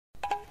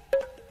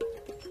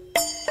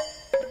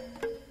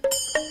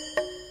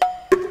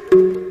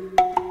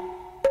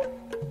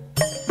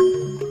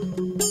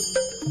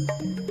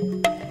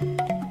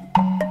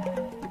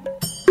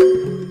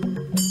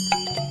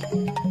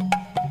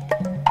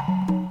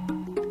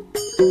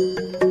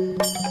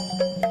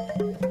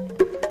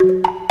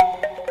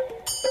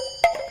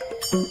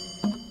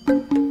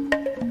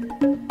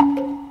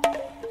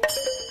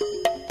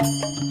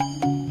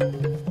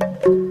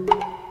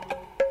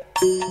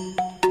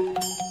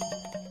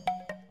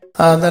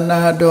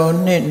Adana do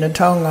nit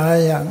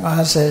Natanga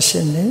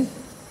Asashini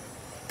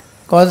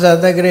Goza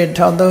the great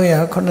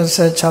Tandoya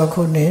Konasa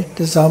Chakuni,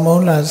 the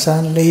Zamola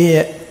San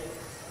Lee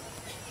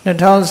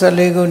Natansa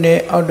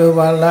Legune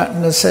Audubala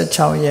Nasa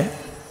Chauye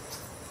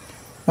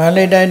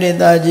Malida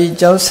Daji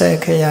Jose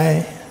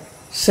Kayai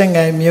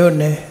Singai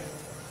Mune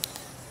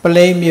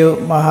Play Mute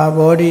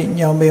Mahabodi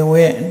Nyambi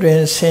Went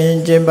Dwen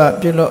Saint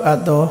Jimba Pilo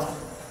Ado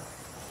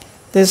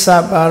This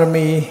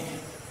Parmi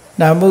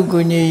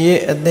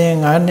Namuguni a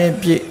thing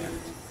Anepi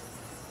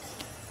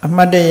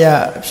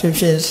Amadea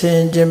Shifshin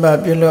Saint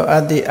Jimba Pilo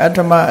at the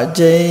Atama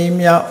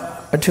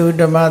Jamia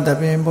Atudama the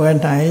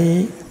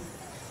Bimbuanai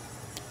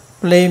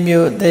Play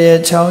Mute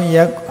their Chow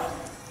Yak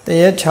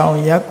their Chow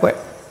Yakwe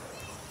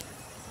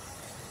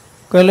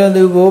Quello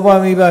Goba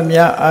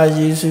Mibamia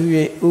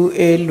Ajisu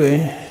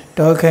Uelwe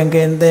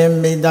Dokan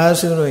them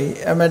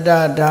Midasuri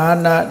Amada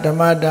Dana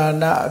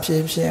Damadana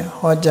Shifshin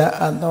Hoja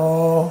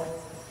Ado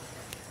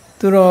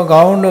Turo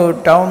Gaundo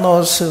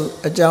Tauno Su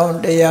a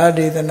Jown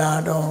Deadi the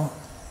Nado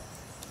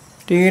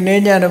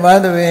Teenager the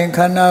mother in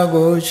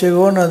Kanago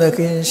Shivona the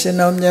King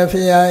Sinom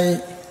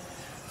Yafiai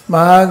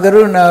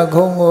Mahagaruna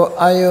Kongo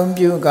Ayom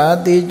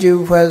Juga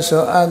Diju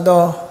Faso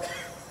Ado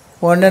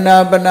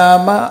Wandana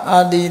Banama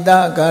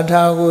Adida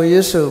Gatago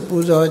Yesu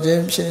Puzo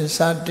James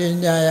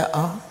Satinyaya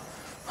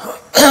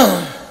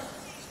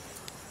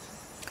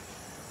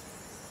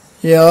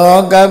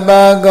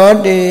Yoga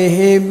Godi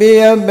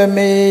Hibia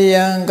Bemi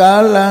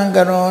Yangalan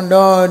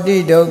Garondo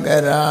Dido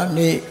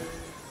Garani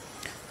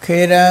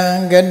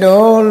Kiran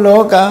Gado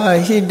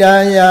Loka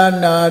Hidaya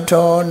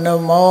Nato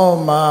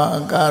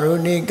Namoma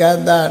Garuni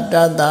Gada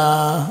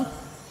Dada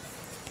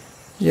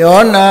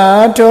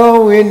Yona To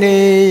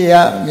Wini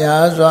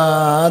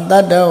Yazwa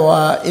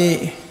Dadawa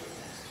I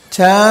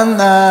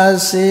Chana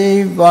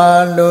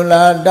Siva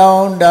Lula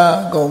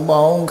Donda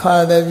Gombong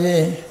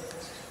Kadavi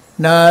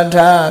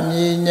Nata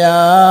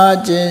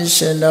Minya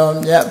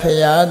Jinshinom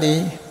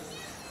Yapayadi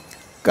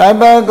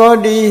Kaba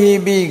Godi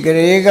Hibi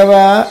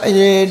Gregava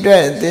Ye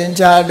Dred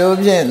Tinchado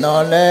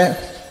Nole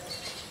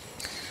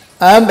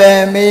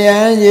Abe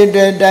Mian Ye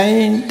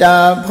Dredain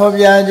Ta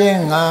Pobia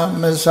Jinga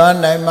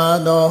Masana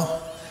Mado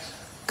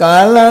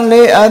Kalan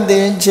Le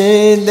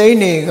Adinche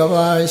Dini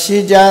Gava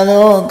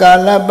Shijado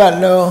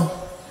Kalabalo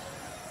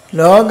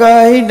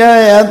Loga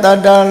Hidaya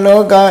Tata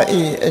Loga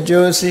I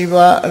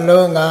Josiva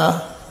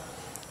Longa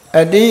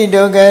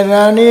Adido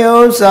Gerani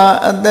Osa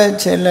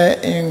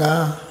Adachele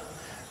Inga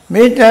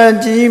Mita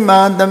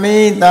Jima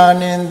Damita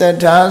Ninda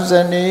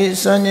Tazani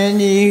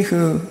Sonyani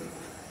Hu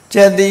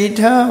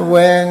Jadita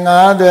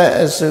Wengada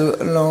Asu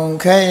Long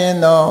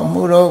Kayano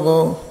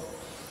Murogo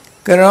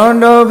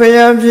Garondo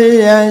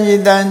Payapi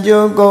and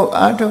Yidanjogo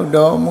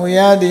Atodo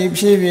Muyadi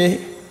Pibi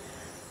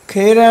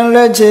Kiran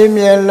Lachim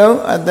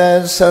Yellow at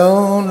the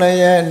Soul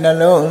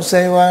Layanalo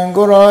Sewan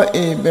Goro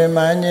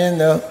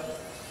Ibemaniano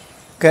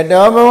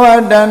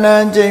Kadobawa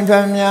Dana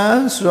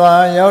Jimpamya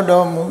Swa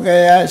Yodo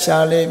Mugaya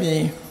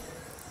Shalibi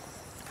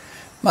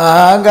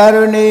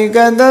Mahagaruni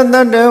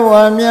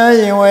Kadadawamya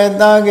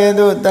Yinweta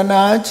Gedu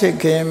Tana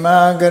Chiki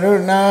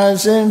Mahagaruna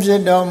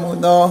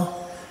Simsidomudo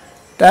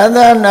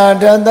Tadana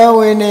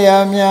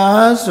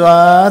Tadawiniyamya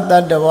Swa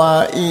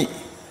Tadawa I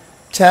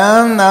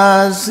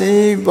Chana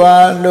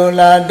Siba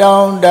Lula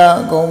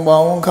Donda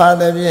Gombong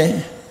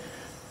Kadabi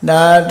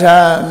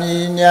Nata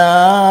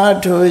Minya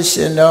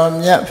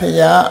Tushinom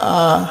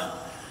Yapaya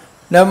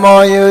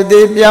Namo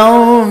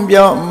Yudipyam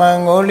Byom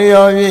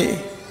Mangoliovi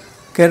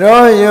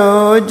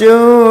Keroyo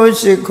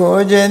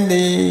Jushiko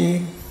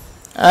Jendi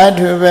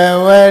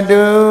Atube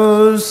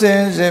Wedu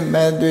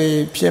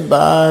Sinsimedwi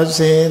Piba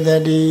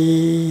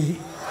Sedadi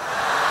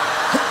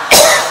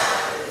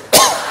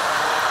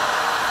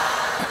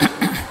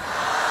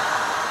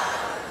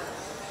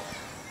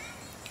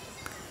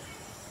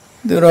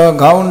Duro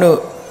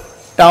Gaundo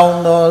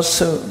Down the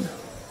soon.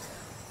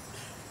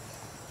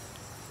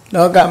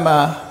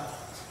 Logama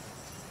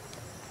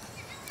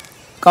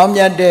Come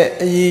ya de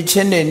ye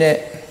chinine,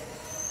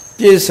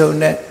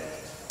 Pisone,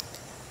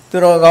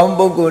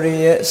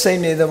 Durogamboguri,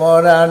 Saint the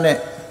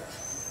Morane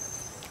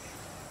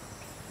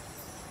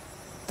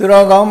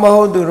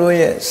Durogambo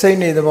Duroye, Saint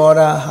the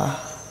Moraha,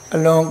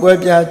 along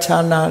Webja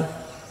Channel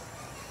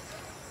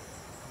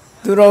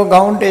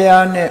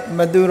Durogandeane,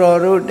 Maduro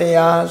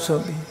Rudea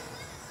Sobi.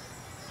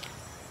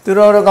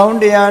 Duro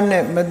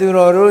Gaundiane,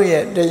 Maduro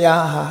Ruye, de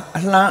Yaha,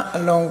 Alan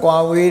along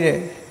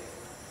Guawide.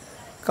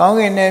 Gong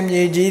name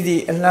ye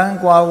Gidi, Alan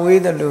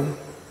Guawidalu.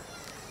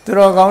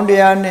 Duro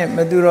Gaundiane,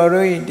 Maduro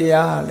Rui de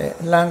Yahale,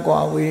 Alan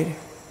Guawide.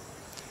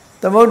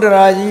 The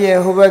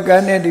Moderaji,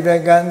 Hubagane, de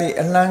Bagandi,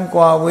 Alan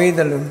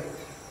Guawidalu.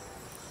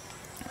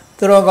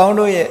 Duro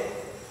Gaundoye,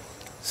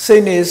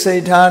 Sini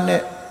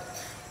Satane,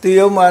 the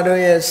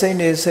Yomadoye,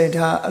 Sini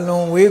Sata,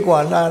 along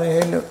Wigwa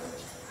Lare,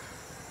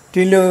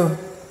 Dilo.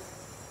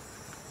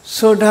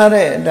 So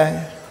Tare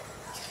die.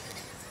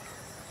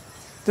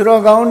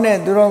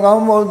 Durogaune,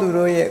 Durogamo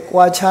Duroye,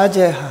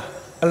 Quachajeha,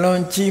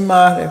 alone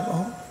Chima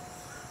Repo.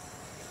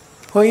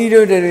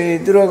 Poido de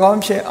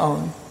Durogamche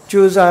on,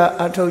 Jusa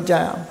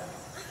Atojam.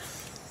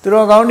 သူ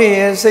တော်ကောင်းတွေ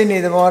ရဲ့စိတ်နေ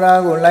သဘော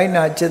ထားကိုလိုက်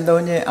နာကျင့်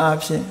သုံးခြင်းအ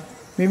ပြင်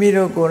မိမိ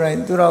တို့ကိုယ်တိုင်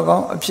သူတော်ကော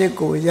င်းအဖြစ်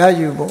ကိုရ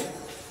ယူဖို့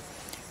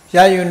ရ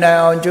ယူနိုင်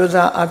အောင်ကြိုး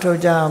စားအထောက်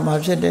ကြရမှာ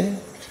ဖြစ်တယ်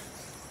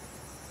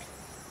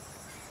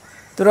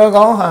သူတော်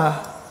ကောင်းဟာ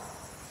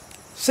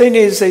စိတ်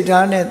နေစိတ်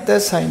ထားနဲ့သ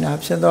က်ဆိုင်တာ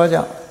ဖြစ်သော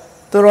ကြောင့်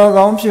သူတော်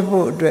ကောင်းဖြစ်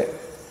ဖို့အတွက်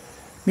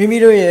မိမိ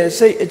တို့ရဲ့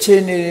စိတ်အခြေ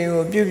အနေတွေ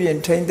ကိုပြုပြင်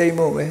ထိန်းသိမ်း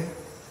ဖို့ပဲ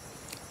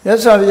မြတ်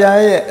စွာဘုရား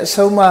ရဲ့အ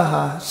ဆုံးအမ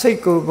ဟာစိတ်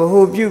ကိုဗ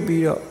ဟုပြု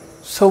ပြီးတော့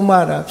ဆုံးမ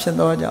တာဖြစ်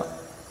သောကြောင့်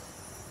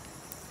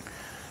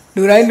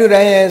လူတိုင်း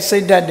ရဲ့စိ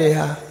တ်ဓာတ်တွေ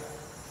ဟာ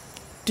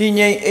တည်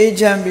ငြိမ်အေး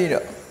ချမ်းပြီး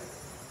တော့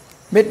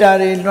မေတ္တာ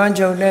တွေလွှမ်း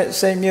ခြုံတဲ့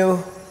စိတ်မျိုး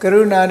က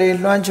ရုဏာတွေ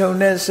လွှမ်းခြုံ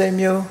တဲ့စိတ်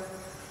မျိုး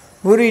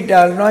မုရိ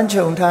ဒာလွှမ်း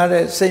ခြုံထား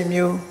တဲ့စိတ်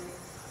မျိုး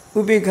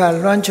ဥပိ္ပခ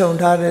လွှမ်းခြုံ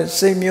ထားတဲ့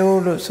စိတ်မျိုး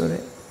လို့ဆို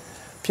တဲ့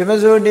ဖြစ်မ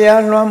စိုးတ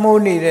ရားလွှမ်း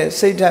မိုးနေတဲ့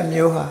စိတ်ဓာတ်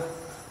မျိုးဟာ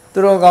သူ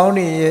တော်ကောင်း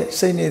တွေရဲ့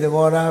စိတ်နေသ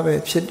ဘောထားပဲ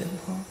ဖြစ်တယ်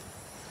ပေါ့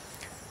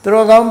သူ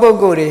တော်ကောင်းပုဂ္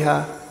ဂိုလ်တွေဟာ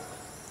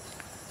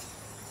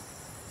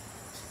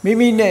မိ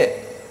မိနဲ့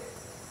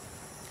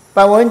ပ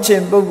တ်ဝန်းကျ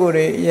င်ပုဂ္ဂိုလ်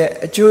တွေရဲ့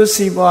အကျိုး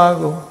စီးပွား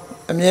ကို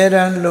အမြဲတ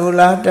မ်းလို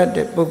လားတတ်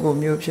တဲ့ပုဂ္ဂိုလ်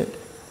မျိုးဖြစ်တယ်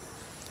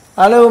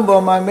အလုံး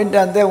ပေါ်မှာမေတ္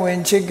တာသက်ဝင်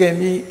ချစ်ခင်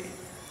ပြီး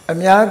အ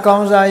များကော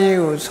င်းစားရေး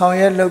ကိုဆောင်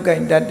ရွက်လုပ်ကို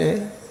င်တတ်တယ်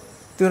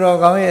သူတော်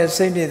ကောင်းရဲ့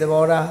စိတ်တွေသ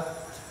ဘောထား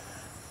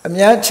အ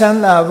များချမ်း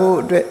သာဖို့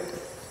အတွက်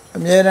အ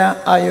မြဲတမ်း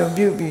အာရုံ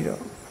ပြုပြီး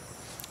တော့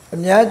အ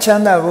များချ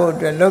မ်းသာဖို့အ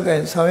တွက်လုပ်ကို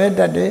င်ဆောင်ရွက်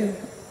တတ်တယ်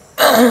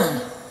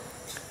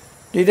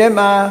ဒီထဲ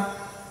မှာ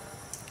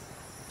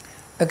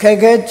အခက်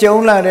အခဲကြုံ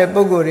လာတဲ့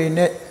ပုဂ္ဂိုလ်တွေ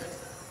နဲ့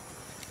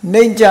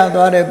နှိမ့်ကျ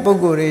သွားတဲ့ပုဂ္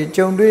ဂိုလ်တွေ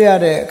ကြုံတွေ့ရ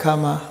တဲ့အခါ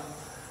မှာ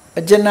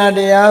အကျဉ်းတ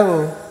ရား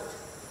ကို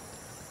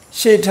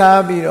ရှေ့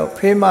ထားပြီးတော့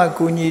ဖေးမ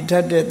ကူညီတ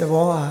တ်တဲ့သ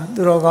ဘောဟာ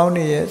သူတော်ကောင်း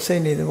တွေရဲ့စိ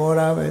တ်နေသဘော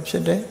ထားပဲဖြ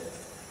စ်တယ်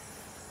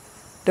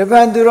။တပ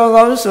တ်သူတော်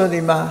ကောင်းဆို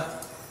ဒီမှာ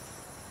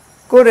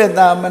ကိုယ့်ရဲ့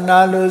တာမနာ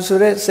လို့ဆို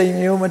တဲ့စိတ်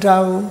မျိုးမ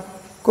ထားဘူး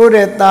။ကိုယ့်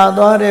ရဲ့တာ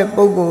သွားတဲ့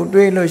ပုဂ္ဂိုလ်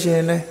တွေ့လို့ရှိရ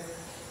င်လေ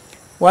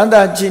ဝမ်း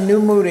သာကြည်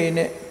နူးမှုတွေ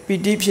နဲ့ပီ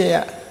တိဖြစ်ရ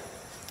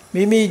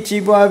မိမိကြ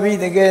ည်ပွားပြီး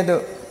တကယ်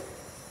တော့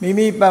မိ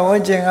မိပတ်ဝ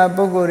န်းကျင်က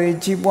ပုဂ္ဂိုလ်တွေ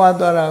ကြီးပွား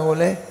သွားတာကို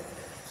လည်း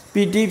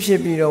ပီတိဖြစ်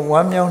ပြီးတော့ဝ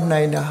မ်းမြောက်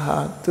နိုင်တာဟာ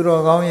သူ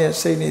တော်ကောင်းရဲ့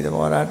စိတ်နေသ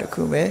ဘောထားတစ်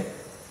ခုပဲ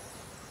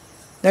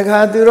။ဒါခါ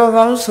သူတော်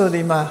ကောင်းဆို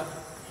ဒီမှာ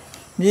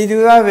မြည်သူ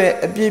ကပဲ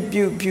အပြစ်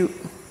ပြု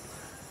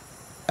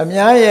အ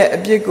များရဲ့အ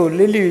ပြစ်ကိုလ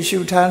စ်လျူရှု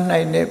ထားနို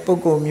င်တဲ့ပု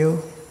ဂ္ဂိုလ်မျိုး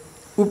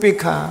ဥပိ္ပ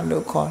ခာ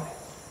လို့ခေါ်တယ်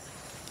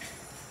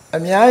။အ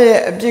များရဲ့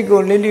အပြစ်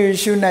ကိုလစ်လျူ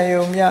ရှုနို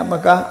င်ုံမျှမ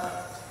က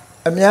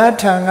အများ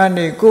ထံက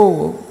နေကိုယ့်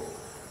ကို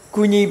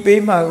ကူညီ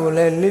ပေးမှာကိုလ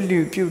ည်းလစ်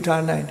လျူပြု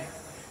ထားနိုင်တယ်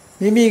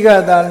မိမိက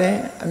သာလည်း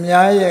အ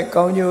များရဲ့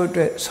ကောင်းကျိုးအ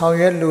တွက်ဆောင်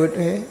ရွက်လို့တ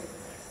ယ်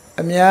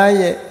အများ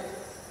ရဲ့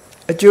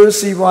အကျိုး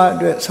စီးပွားအ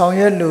တွက်ဆောင်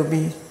ရွက်လို့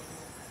ပြီး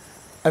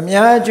အ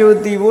များအကျိုး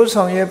တည်ဖို့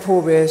ဆောင်ရွက်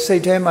ဖို့ပဲစိ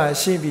တ်ထဲမှာ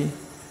ရှိပြီး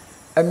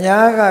အ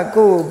များကကိုယ့်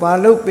ကိုဘာ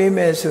လုပ်ပေးမ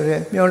ယ်ဆို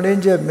တဲ့မျှော်လင့်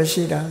ချက်မ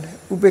ရှိတာလေ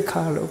ဥပိ္ပ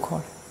ခာလို့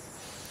ခေါ်တယ်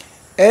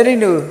အဲ့ဒီ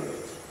လို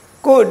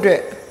ကိုယ့်အတွ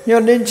က်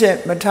မျှော်လင့်ချက်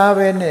မထား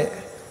ဘဲနဲ့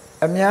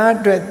အများအ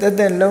တွက်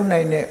တက်လုံး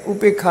နိုင်တဲ့ဥ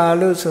ပိ္ပခာ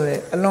လို့ဆိုရဲ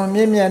အလွန်မြ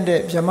င့်မြတ်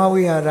တဲ့ဗြဟ္မ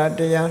ဝိဟာရ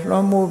တရားလွှ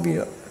မ်းမိုးပြီး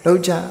တော့လု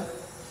ပ်ကြ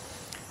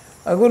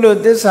အခုလို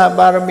သစ္စာ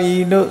ပါရမီ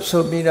လို့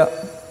ဆိုပြီးတော့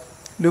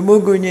လူမှု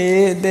ကူညီ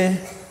ရေးအသင်း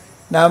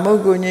နာမှု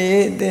ကူညီ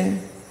ရေးအသင်း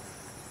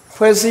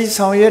ဖွဲ့စည်း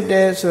ဆောင်ရွက်တ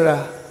ယ်ဆိုတာ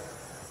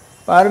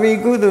ပါရမီ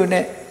ကုသိုလ်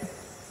နဲ့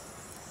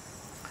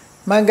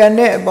မှန်ကန်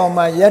တဲ့အပေါ်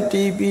မှာယက်တ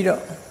ည်ပြီး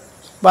တော့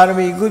ပါရ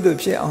မီကုသိုလ်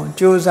ဖြစ်အောင်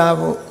ကြိုးစား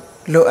ဖို့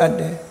လိုအပ်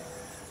တယ်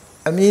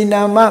အမည်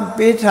နာမ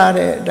ပေးထား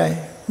တဲ့အတိုင်း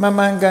မှန်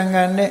မှန်ကန်က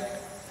န်နဲ့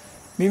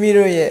မိမိ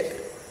တို့ရဲ့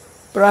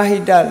ပရဟိ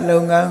တလု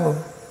ပ်ငန်းကို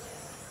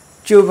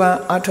ကြိုးပမ်း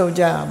အားထုတ်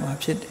ကြရမှာ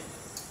ဖြစ်တယ်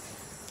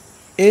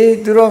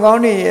။သူတော်ကော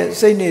င်းတွေရဲ့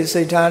စိတ်နေ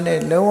စိတ်ထားနဲ့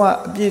လုံးဝ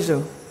အပြည့်စုံ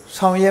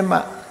ဆောင်ရွက်မှ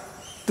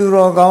သူ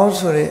တော်ကောင်း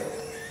ဆိုတဲ့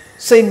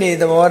စိတ်နေ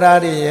သဘောထား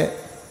တွေရဲ့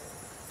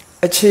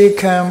အခြေ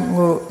ခံ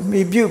ကို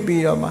မိပြု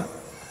ပြီးတော့မှ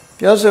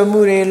ပြောဆိုမှု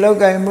တွေလောက်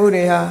ကိုင်မှု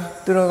တွေဟာ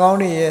သူတော်ကောင်း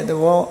တွေရဲ့သ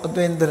ဘောအ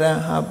သွင်သဏ္ဍာန်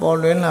ဟာပေါ်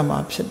လွင်လာမှာ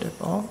ဖြစ်တယ်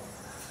ပေါ့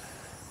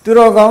။သူ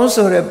တော်ကောင်း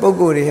ဆိုတဲ့ပုဂ္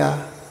ဂိုလ်တွေဟာ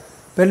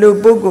ဘယ်လို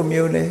ပုဂ္ဂိုလ်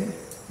မျိုးလဲ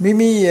မိ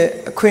မိရဲ့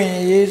အခွင့်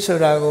အရေးဆို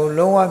တာကို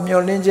လုံးဝ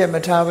မျှော်လင့်ချက်မ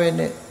ထားဘဲ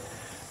နဲ့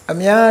အ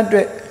များအတွ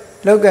က်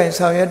လောက်ကင်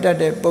ဆောင်ရွက်တတ်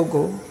တဲ့ပုဂ္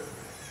ဂိုလ်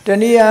တ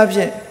နည်းအားဖြ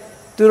င့်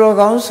သူတော်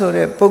ကောင်းဆို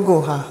တဲ့ပုဂ္ဂို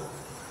လ်ဟာ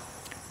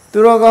သူ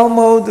တော်ကောင်းမ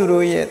ဟုတ်သူ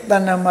တို့ရဲ့တ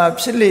ဏ္ဍာမှာ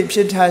ဖြစ်လေဖြ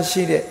စ်ထား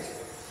ရှိတဲ့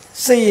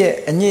စိတ်ရဲ့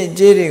အညစ်အ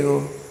ကြေးတွေ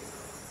ကို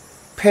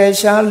ဖယ်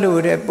ရှားလို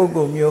တဲ့ပုဂ္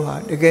ဂိုလ်မျိုးဟာ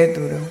တကယ်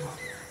သူတော်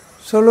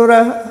ဆိုလိုတာ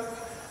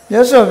မြ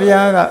တ်စွာဘု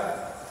ရားက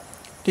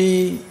ဒီ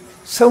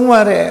ဆုံးမ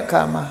တဲ့အ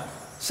ခါမှာ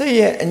စိတ်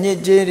ရဲ့အညစ်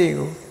အကြေးတွေ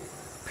ကို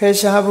ဖယ်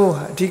ရှားဖို့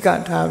ဟာအဓိက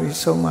ထားပြီး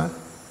ဆုံးမဒါ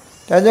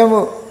ကြောင့်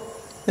မို့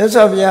မြတ်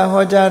စွာဘုရား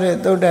ဟောကြားတဲ့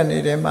သုတ္တန်တွေ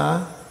ထဲမှာ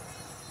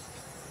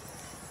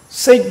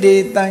စိတ်တွေ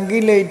တန်ကိ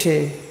လေထေ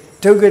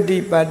ဒုက္ခတိ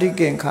ပါတိ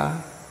ကင်္ခာ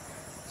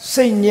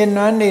စိတ်ညစ်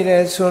နွမ်းနေတ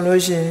ယ်ဆို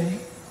လို့ရှိရင်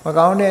မ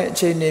ကောင်းတဲ့အ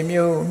ခြေအနေ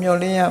မျိုးမျှော်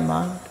လင့်ရ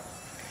မှာ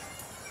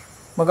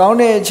မကောင်း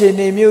တဲ့အခြေအ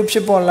နေမျိုးဖြ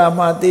စ်ပေါ်လာ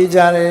မှသိကြ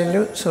တယ်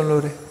လို့ဆို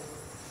လိုတယ်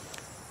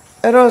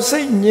အဲ့တော့စိ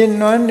တ်ညစ်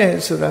နွမ်းတယ်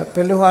ဆိုတာဘ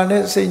ယ်လိုဟာ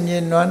နဲ့စိတ်ည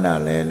စ်နွမ်းတာ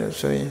လဲလို့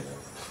ဆိုရင်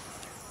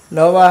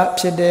လောဘ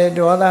ဖြစ်တယ်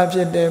ဒေါသဖြ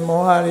စ်တယ်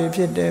မောဟတွေ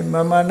ဖြစ်တယ်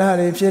မာန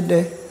တွေဖြစ်တ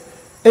ယ်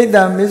အိတ်တ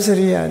မစ္စ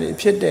ရိယာတွေ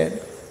ဖြစ်တဲ့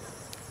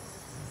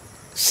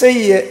စိ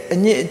တ်ရဲ့အ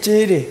ညစ်အ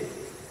ကြေးတွေ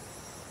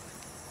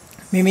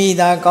မိမိ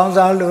သာကောင်း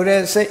စားလို့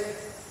တဲ့စိတ်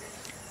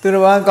သူတ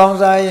စ်ပါးကောင်း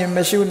စားရင်မ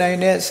ရှုနိုင်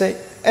တဲ့စိတ်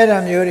အဲ့ဒါ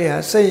မျိုးတွေဟာ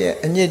စိတ်ရဲ့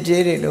အညစ်အ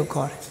ကြေးတွေလို့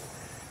ခေါ်တယ်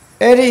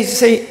အဲ့ဒီ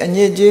စိတ်အည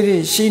စ်အကြေးတွေ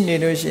ရှိနေ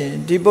လို့ရှိရင်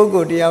ဒီပုဂ္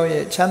ဂိုလ်တယောက်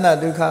ရဲ့ချမ်းသာ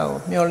ဒုက္ခကို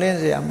မျှော်လင့်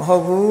စရာမဟု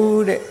တ်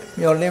ဘူးတဲ့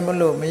မျှော်လင့်မ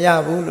လို့မရ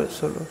ဘူးလို့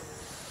ဆိုလို့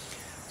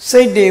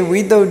စိတ်တွေဝိ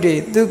သုဒ္ဓိ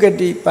သူဂ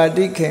တိပါ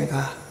တိခင်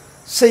ခါ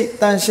စိတ်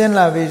တန်ရှင်း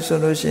လာပြီဆို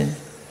လို့ရှိရင်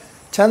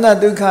ချမ်းသာ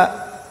ဒုက္ခ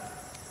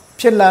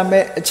ဖြစ်လာ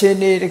မဲ့အခြေအ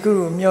နေတခု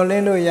ကိုမျှော်လ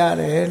င့်လို့ရ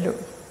တယ်လို့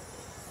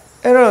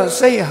အဲ့တော့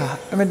စိတ်ဟာ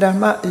အမြဲတမ်း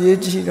အရေး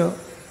ကြီးတော့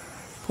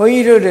ဘုန်း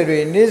ကြီးတို့တွေ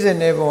နေ့စဉ်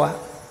နဲ့ဘဝ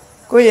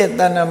ကိုယ့်ရဲ့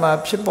တဏ္ဍာမှာ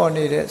ဖြစ်ပေါ်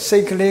နေတဲ့စိ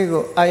တ်ကလေး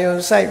ကိုအာယုံ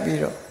စိုက်ပြီး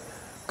တော့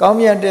ကောင်း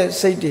မြတ်တဲ့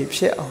စိတ်တွေဖြ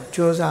စ်အောင်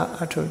ကြိုးစား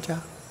အထောက်ကြ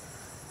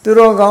သူ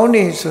တော်ကောင်း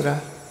တွေဆိုတာ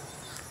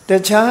တ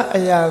ခြားအ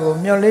ရာကို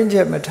မျှော်လင့်ချ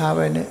က်မထား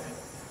ဘဲနဲ့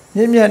မြ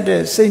င့်မြတ်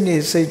တဲ့စိတ်နေ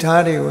စိတ်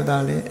ထားတွေကိုသာ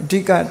လေအဓိ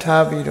က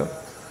ထားပြီးတော့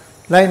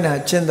လိုက်နာ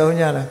ကျင့်သုံး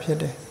ကြတာဖြစ်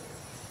တယ်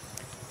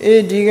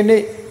ဒီက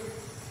နေ့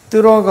သူ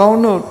တော်ကောင်း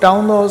တို့တော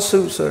င်းသောစု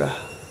ဆိုတာ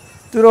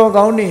သူတော်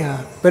ကောင်းတွေဟာ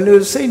ဘယ်လို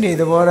စိတ်နေ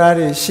သဘောထား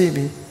တွေရှိ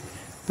ပြီး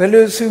ဘယ်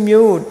လိုစု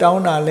မျိုးကိုတော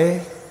င်းတာလဲ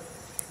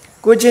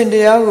ကိုချင်းတ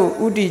ရားကို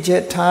ဥတီချ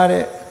က်ထား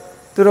တဲ့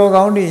သူတော်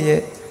ကောင်းတွေ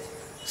ရဲ့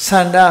ဆ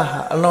န္ဒဟာ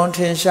အလွန်ထ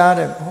င်ရှားတ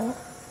ယ်ပေါ့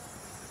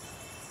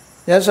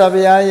မြတ်စွာဘု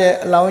ရားရဲ့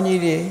အလောင်း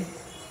ကြီးတွေ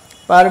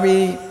ပါရမီ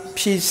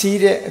ဖြည့်ဆည်း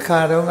တဲ့အခါ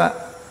တုန်းက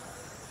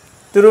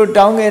သူတို့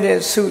တောင်းခဲ့တဲ့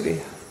စုတွေ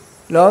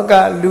လောက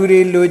လူတွေ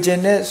လိုချင်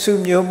တဲ့စု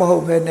မျိုးမဟု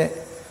တ်ဘဲနဲ့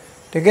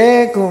တကယ်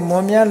ကိုမွ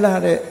န်မြတ်လာ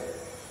တဲ့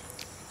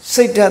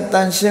စိတ်ဓာတ်တ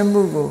န်ရှင်း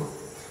မှုကို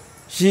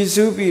ရည်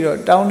စူးပြီးတော့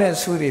တောင်းတဲ့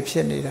စုတွေဖြ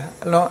စ်နေတာ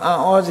အလွန်အံ့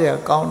ဩစရာ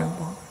ကောင်းတယ်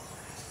ပေါ့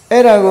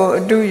အဲ့ဒါကို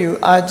အတူယူ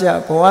အားကြ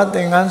ဘဝသ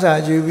င်ခန်းစာ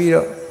ယူပြီး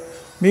တော့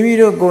မိမိ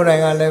တို့ကိုယ်တို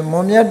င်ကလည်းမွ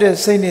န်မြတ်တဲ့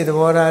စိတ်နေသ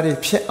ဘောထားတွေ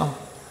ဖြစ်အောင်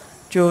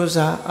ကြိုး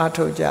စားအား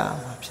ထုတ်ကြရ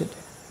မှာဖြစ်တ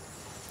ယ်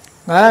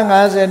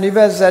950နိဗ္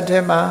ဗာန်ဇတ်ထဲ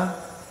မှာ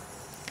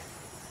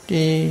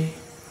ဒီ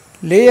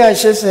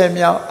480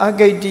မြောက်အ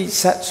ဂိတ္တိ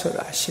ဇတ်ဆို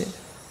တာရှိတယ်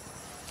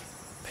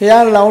ဘု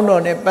ရားလောင်း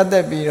တော်နဲ့ပတ်သ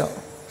က်ပြီးတော့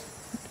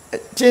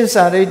ကျင့်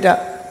စာရိတ္တ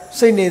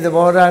စိတ်နေသ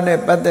ဘောထားနဲ့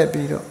ပတ်သက်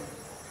ပြီးတော့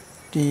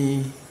ဒီ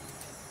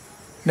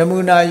နမူ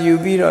နာယူ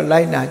ပြီးတော့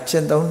လိုက်နာကျ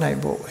င့်သုံးနိုင်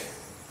ဖို့ပဲ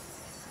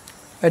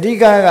အဓိ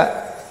ကက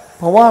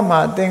ဘဝမှာ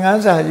သင်ခ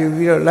န်းစာယူ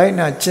ပြီးတော့လိုက်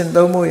နာကျင့်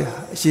သုံးဖို့ရ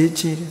အရေး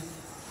ကြီးတယ်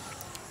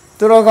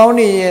သူတော်ကောင်း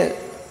တွေရဲ့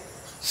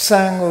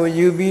စံကို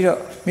ယူပြီးတော့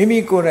မိမိ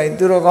ကိုယ်တိုင်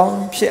သူတော်ကောင်း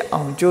ဖြစ်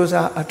အောင်ကြိုး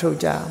စားအထောက်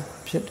ကြအောင်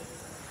ဖြစ်တယ်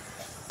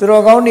သူ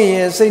တော်ကောင်းတွေ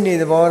ရဲ့စိတ်နေ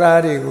သဘော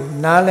ထားတွေကို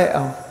နားလည်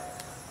အောင်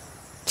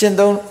ကျင့်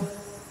သုံး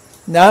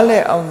နားလ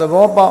ည်အောင်သ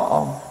ဘောပေါက်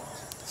အောင်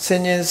စ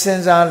ဉ်းကျင်စ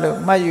ဉ်းစားလို့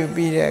မှတ်ယူ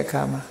ပြီးတဲ့အ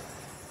ခါမှာ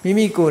မိ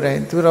မိကိုယ်တို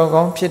င်သူတော်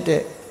ကောင်းဖြစ်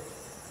တဲ့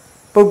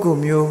ပုဂ္ဂို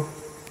လ်မျိုး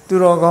သူ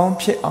တော်ကောင်း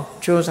ဖြစ်အောင်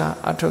ကြိုးစား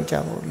အထောက်ကြ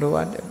ဖို့လိုအ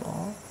ပ်တယ်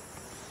ပေါ့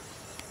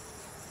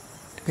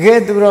တကယ်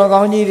သူတော်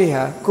ကောင်းကြီးတွေ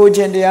ဟာကိုယ်ကျ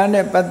င့်တရား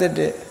နဲ့ပတ်သက်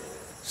တဲ့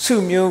စု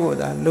မျိုးကို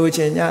သာလိုချ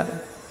င်ကြတယ်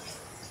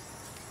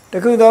တ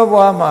ခုသောဘ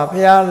ဝမှာဘု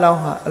ရားလော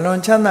င်းဟာအလွန်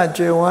ချမ်းသာ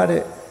ကြွယ်ဝ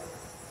တဲ့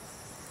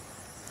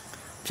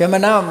ဗြဟ္မ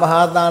ဏမ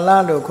ဟာသာလ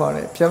လို့ခေါ်တ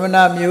ယ်ဗြဟ္မဏ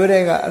မျိုးတွေ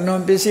ကအလွ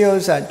န်ပစ္စည်းဥ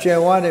စ္စာကြွယ်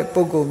ဝတဲ့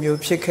ပုဂ္ဂိုလ်မျိုး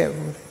ဖြစ်ခဲ့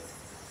ဘူး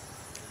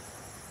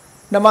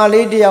နှမ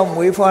လေးတယောက်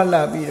မွေးဖွား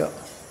လာပြီးတော့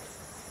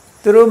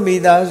သူတို့မိ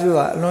သားစုက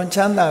အလွန်ချ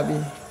မ်းသာ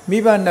ပြီးမိ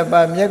ဘနှစ်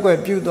ပါးမျက်ွယ်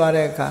ပြုတ်သွား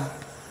တဲ့အခါ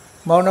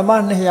မောင်နှမ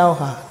နှစ်ယောက်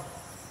ဟာ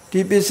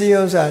ဒီပစ္စည်း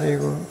ဥစ္စာတွေ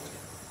ကို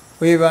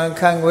ဝေဖန်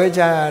ခံခွဲ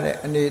ကြရတဲ့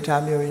အနေအ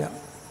ထားမျိုးရောက်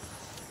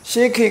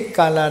ရှေးခေတ်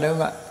ကာလတုန်း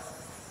က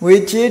ငွေ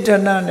ကြေးဓ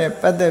နနဲ့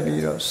ပတ်သက်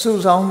ပြီးတော့စု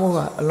ဆောင်းမှုက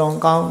အလွန်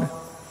ကောင်းတယ်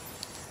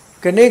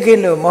ခဏခေ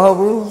တ်လို့မဟုတ်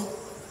ဘူး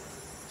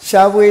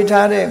ရှားပွေ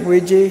ထားတဲ့ငွေ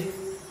ကြေး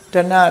ဓ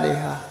နတွေ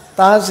ဟာ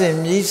သားစဉ်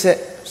မြည်ဆက်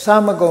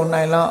စားမကုန်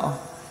နိုင်လောက်အောင်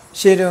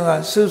ရှေးတုန်းက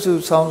စုစု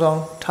ဆောင်းဆော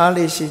င်းထား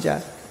လေးရှိကြတ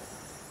ယ်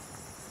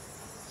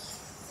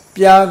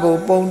ပြားကို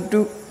ပုံ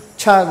တု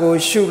ချကို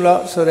ရှု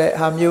လို့ဆိုတဲ့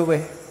ဟာမျိုးပဲ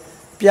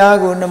ပြား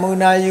ကိုနမူ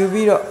နာယူ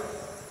ပြီးတော့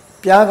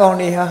ပြားကောင်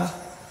တွေဟာ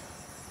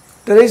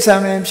တိရစ္ဆာ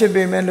န်ပင်ဖြစ်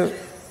ပေမဲ့လို့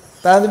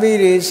သာသမီ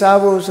တွေစား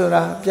ဖို့ဆို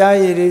တာပြား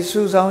ရည်တွေ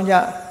စုဆောင်းကြ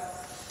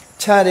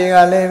ခြားတွေက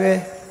လည်းပဲ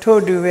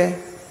ထို့တူပဲ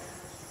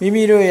မိ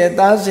မိတို့ရဲ့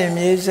သားစဉ်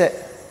မြေးဆက်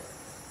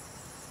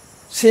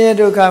ဆင်းရဲ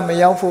ဒုက္ခမ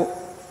ရောက်ဖို့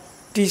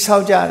တိဆော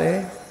က်ကြတယ်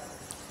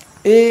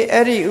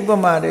အဲ့ဒီဥပ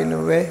မာတွေ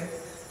လိုပဲ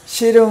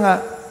ရှေးတုန်းက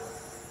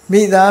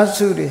မိသား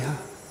စုတွေဟာ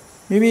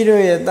မိမိ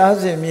တို့ရဲ့သား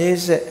စဉ်မြေး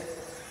ဆက်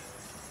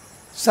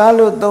စား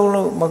လို့သုံး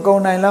လို့မကု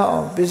န်နိုင်တော့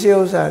အောင်ပစ္စည်း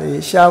ဥစ္စာတွေ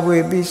ရှာဖွေ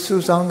ပြီးစု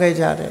ဆောင်းခဲ့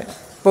ကြတဲ့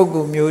ပုဂ္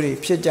ဂိုလ်မျိုးတွေ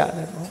ဖြစ်ကြတ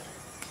ယ်ပေါ့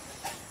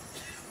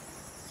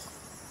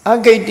အ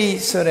ဂိတ္တိ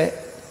ဆိုတဲ့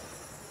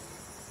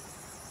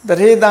တ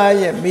ရေသား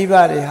ရဲ့မိဘ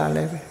တွေဟာလ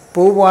ည်းပဲ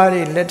ဘိုးဘွား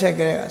တွေလက်ထက်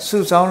ကစု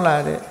ဆောင်းလာ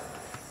တဲ့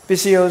ပစ္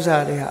စည်းဥစ္စာ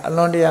တွေဟာအ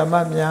လွန်တရာမှ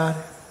များတ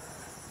ယ်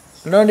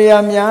အလွန်တရာ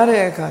များ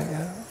တဲ့အခါကျ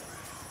တော့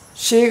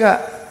ရှေးက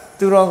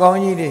သူတော်ကော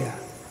င်းကြီးတွေဟာ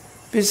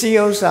ပစ္စည်း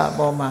ဥစ္စာ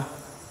ပေါ်မှာ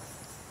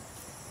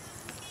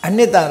အ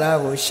နှစ်သာရ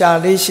ကိုရှာ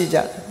လေးရှိကြ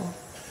တယ်ပေါ့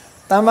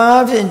တမန်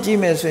အဖြစ်ကြည့်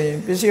မယ်ဆိုရင်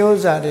ပစ္စည်းဥ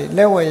စ္စာတွေလ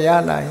က်ဝယ်ရ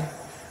လာရင်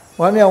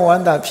ဝမ်းမြောက်ဝ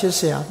မ်းသာဖြစ်เ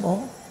สียပေါ့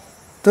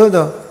သို့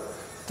တော့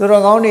သူ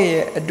တော်ကောင်းတွေ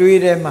ရဲ့အတွေး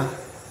ထဲမှာ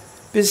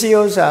ပစ္စည်း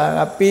ဥစ္စာက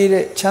ပေး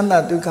တဲ့ချမ်းသာ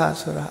ဒုက္ခ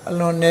ဆိုတာအ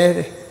လွန်နည်းတ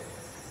ယ်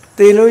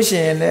သိလို့ရှိ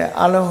ရင်လည်း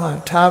အလုံးဟာ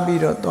ထား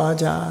ပြီးတော့သွား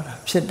ကြတာ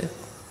ဖြစ်တယ်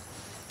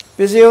ပ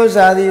စ္စည်းဥစ္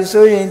စာဒီ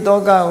ဆိုရင်တော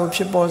ကကိုဖြ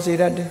စ်ပေါ်စေ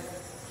တတ်တယ်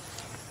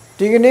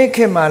ဒီကနေ့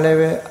ခေတ်မှာလည်း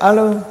ပဲအ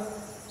လုံး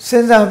စ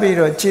ဉ်းစားပြီး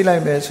တော့ကြည့်လို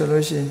က်မယ်ဆို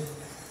လို့ရှိရင်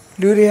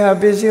လူတွေဟာ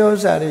ပစ္စည်းဥ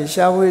စ္စာတွေ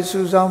ရှားဝေစု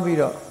ဆောင်းပြီး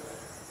တော့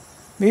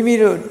မိမိ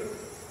တို့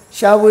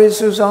ရှားဝေ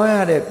စုဆောင်းရ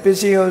တဲ့ပစ္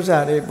စည်းဥစ္စာ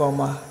တွေပေါ်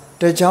မှာ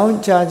တကြောင်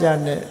ကြကြ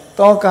နဲ့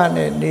တောက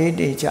နဲ့နေ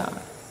နေကြ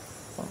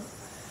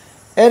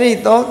အဲ့ဒီ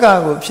တောက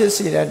ကိုဖြစ်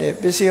စေတတ်တဲ့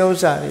ပစ္စည်းဥစ္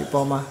စာတွေ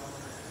ပေါ်မှာ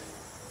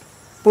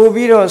ပို့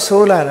ပြီးတော့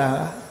ဆိုးလာတာ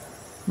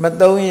မ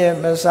သုံးရဲ့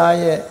မစား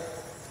ရဲ့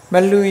မ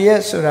လူ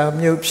ရဲ့ဆိုတာ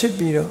မျိုးဖြစ်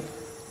ပြီးတော့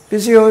ပ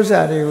စ္စည်းဥစ္စာ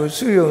တွေကို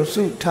စုယုံ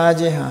စုထား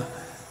ခြင်းဟာ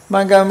မှ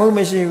န်ကန်မှုမ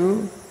ရှိဘူး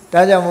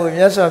ဒါကြောင့်မို့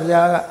မြတ်စွာဘု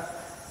ရားက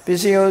ပစ္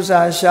စည်းဥစ္စာ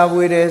ရှာ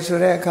ဖွေတယ်ဆို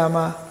တဲ့အခါ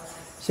မှာ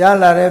ရ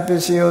လာတဲ့ပ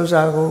စ္စည်းဥစ္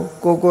စာ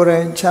ကိုကိုယ်တို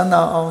င်ချမ်း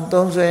သာအောင်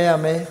သုံးစွဲရ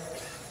မယ်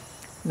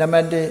နံပါ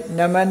တ်1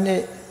နံပါတ်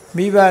2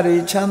မိဘတွေ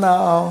ချမ်းသာ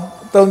အောင်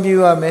အသုံးပြု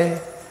ရမယ်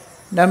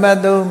နံပါတ်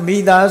3မိ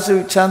သားစု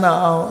ချမ်းသာ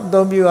အောင်အ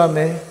သုံးပြုရမ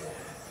ယ်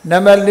နံ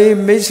ပါတ်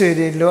4မိတ်ဆွေ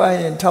တွေလိုအပ်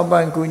ရင်ထောက်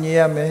ပံ့ကူညီ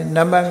ရမယ်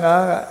နံပါတ်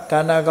5ကဒါ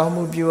နကောင်း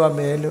မှုပြုရမ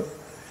ယ်လို့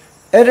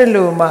အဲ့ဒီ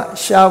လိုမှ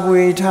ရှာ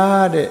ဖွေ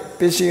ထားတဲ့ပ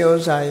စ္စည်းဥ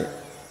စ္စာရဲ့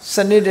စ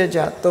နစ်တကျ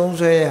သုံး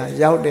စွဲရ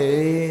ရောက်တယ်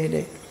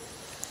တဲ့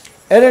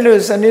အဲ့ဒီလို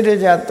စနစ်တ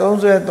ကျသုံး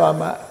စွဲသွား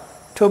မှ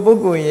ထိုပု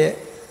ဂ္ဂိုလ်ရဲ့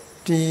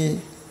ဒီ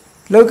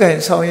လောကင်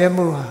ဆောင်ရွက်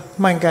မှုဟာ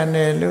မှန်ကန်တ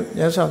ယ်လို့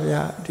မြတ်စွာဘု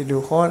ရားဒီ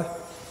လိုဟောတ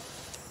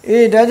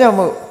ယ်ဒါကြောင့်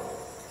မို့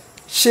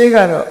ရှေးက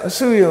တော့အ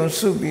စုယုံ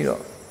စုပြီး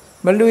တော့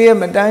မလူရဲ့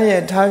မတန်း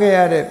ရဲ့ထားခဲ့ရ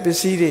တဲ့ပစ္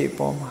စည်းတွေ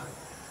ပေါ်မှာ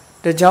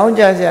တကြောင်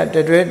ကြကြတ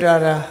တွဲ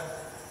တာ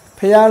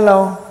ဖျားလော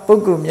င်းပု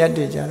ဂ္ဂိုလ်မြတ်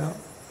တွေကြတော့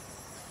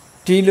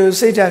ဒီလို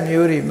စိတ်ဓာတ်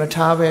မျိုးတွေမ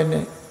ထားဘဲ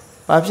နဲ့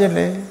ဘာဖြစ်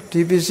လဲ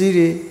ဒီပစ္စည်း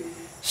တွေ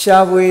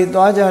ရှားပွေ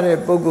သွားကြတဲ့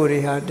ပုဂ္ဂိုလ်တွေ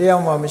ဟာတယော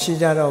က်မှမရှိ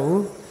ကြတော့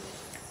ဘူး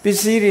ပစ္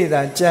စည်းတွေ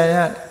သာ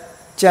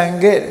ကြံ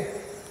ခဲ့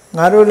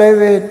ငါတို့လည်း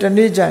ပဲတ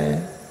နေ့ကြရ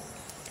င်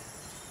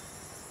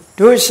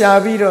တို့ရှား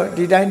ပြီးတော့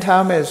ဒီတိုင်း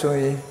ထားမယ်ဆို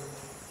ရင်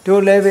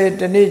တို့လည်းပဲ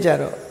တနေ့ကြ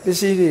တော့ပစ္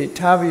စည်းတွေ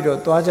ထားပြီးတော့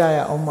သွားကြရ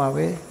အောင်ပါ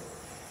ပဲ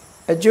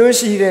အကျိုး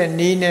ရှိတဲ့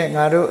နည်းနဲ့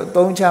ငါတို့အ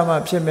သုံးချမှ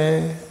ဖြစ်မယ်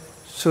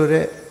ဆို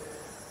တဲ့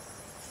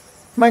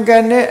မှန်က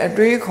န်တဲ့အ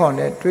တွေးခေါ်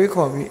နဲ့တွေး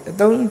ခေါ်ပြီးအ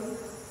သုံး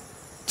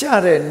ကျ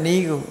တဲ့န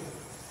ည်းကို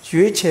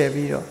ရွေးချယ်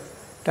ပြီးတော့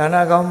ဒါန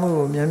ကောင်းမှု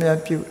ကိုများများ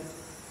ပြု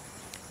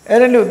အဲ့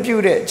ဒါလို့ပြု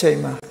တဲ့အချိန်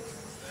မှာ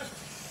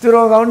သူ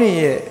တော်ကောင်းတွေ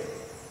ရဲ့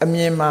အမြ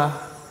င်မှာ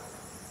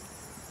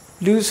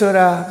လူဆို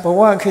တာဘ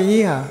ဝခ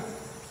ရီးဟာ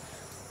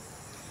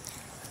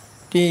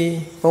ဒီ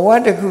ဘဝ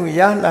တစ်ခုရ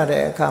လာ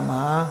တဲ့အခါ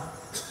မှာ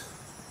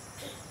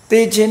သိ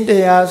ချင်းတ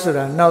ရားဆို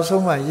တာနောက်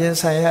ဆုံးမှရင်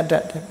ဆိုင်ရတ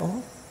တ်တယ်ပေါ့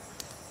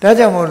ဒါ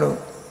ကြောင့်မို့လို့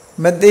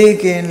မသေး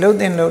ခင်လှုပ်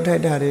တင်လှုပ်ထို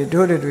က်တာတွေ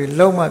တို့တွေ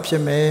လုံးမှဖြ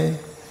စ်မယ်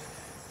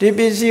ဒီပ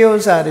စ္စည်းဥ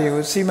စ္စာတွေ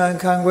ကိုစီမံ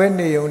ခန့်ခွဲ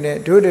နေုံနဲ့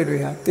တို့တွေ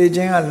ဟာသိချ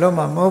င်းကလွတ်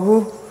မှာမဟုတ်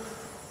ဘူး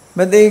မ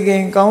သေးခ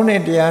င်ကောင်း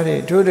တဲ့တရားတွေ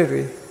တို့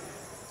တွေ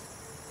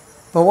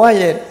ဘဝ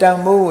ရဲ့တန်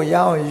ဖိုးကိုရ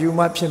အောင်ယူ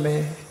မှဖြစ်မ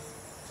ယ်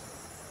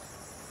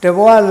တဘ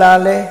ဝလာ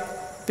လဲ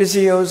ပစ္စ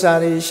ည်းဥစ္စာ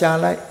တွေရှာ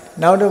လိုက်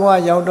နောက်တစ်ဘဝ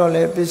ရောက်တော့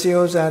လဲပစ္စည်း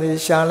ဥစ္စာတွေ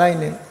ရှာလိုက်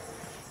နေ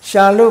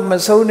ရှာလို့မ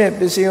ဆုံးတဲ့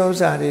ပစ္စည်းဥစ္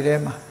စာတွေထဲ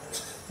မှာ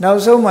နော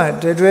က်ဆုံးမှ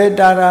တတွဲ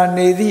တာတာ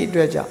နေသည့်အ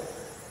တွက်ကြောင့်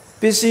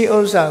ပစ္စည်းဥ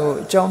စ္စာကို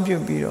အကြောင်းပြု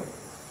ပြီးတော့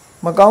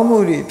မကောင်းမှု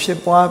တွေဖြစ်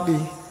ပွား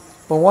ပြီး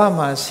ဘဝ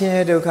မှာဆင်း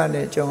ရဲဒုက္ခ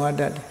နဲ့ကြုံရ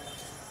တတ်တယ်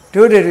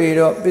တို့တွေ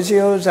တော့ပစ္စ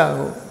ည်းဥစ္စာ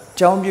ကိုအ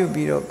ကြောင်းပြု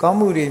ပြီးတော့ကောင်း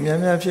မှုတွေများ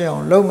များဖြစ်အော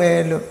င်လုပ်မယ်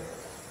လို့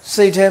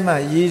စိတ်ထဲမှာ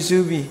ရည်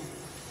စူးပြီး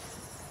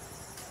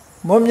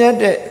မွန်မြတ်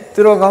တဲ့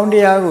သူတော်ကောင်းတ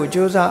ရားကို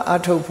ကြိုးစား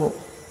အားထုတ်ဖို့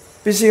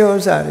ပစ္စည်းဥ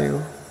စ္စာတွေ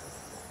ကို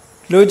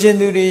လိုချင်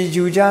သူတွေ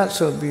ယူကြ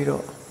ဆိုပြီး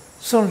တော့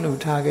စွန့်လှူ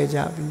ထားခဲ့ကြ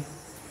ပြီး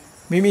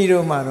မိမိ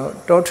တို့မှတော့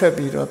တောထွက်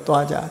ပြီးတော့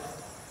သွားကြတယ်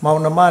မောင်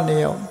နှမနှစ်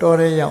ယောက်တော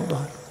ထဲရောက်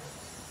သွားတယ်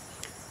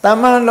တ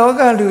မန်လော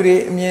ကလူတွေ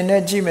အမြင်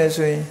နဲ့ကြည့်မယ်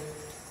ဆိုရင်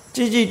ကြ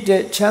ည်ကြည်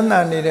တဲ့ချမ်းသာ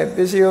နေတဲ့ပ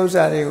စ္စည်းဥစ္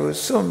စာတွေကို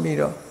စွန့်ပြီး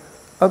တော့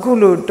အခု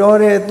လိုတော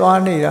ထဲသွား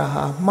နေတာ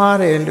ဟာမှား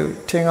တယ်လို့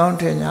ထင်ကောင်း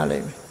ထင်ကြလိ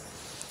မ့်မယ်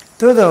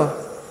သို့သော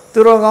သူ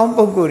တော်ကောင်း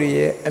ပုဂ္ဂိုလ်တွေ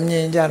ရဲ့အမြ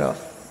င်ကြတော့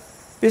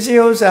ပစ္စည်း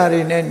ဥစ္စာ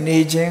တွေနဲ့နေ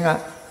ခြင်းက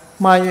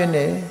မှားယွင်းတ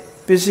ယ်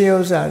ပစ္စည်းဥ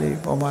စ္စာတွေ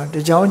ပေါ်မှာတ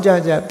ကြောင်ကြ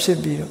ကြဖြစ်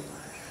ပြီးတော့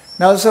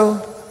နောက်ဆုံး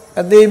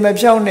အသေးမ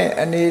ဖြောက်တဲ့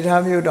အနေအ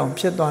ထားမျိုးတောင်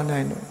ဖြစ်သွားနို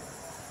င်တယ်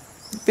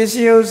ပစ္စ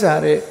ည်းဥစ္စာ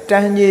တွေတ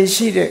န်ကြီး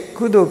ရှိတဲ့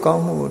ကုသိုလ်ကော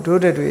င်းမှုကို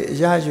တို့တွေအ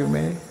ရယူမ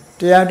ယ်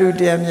တရားတူ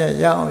တရားမြတ်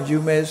ရအောင်ယူ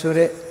မယ်ဆို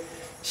တဲ့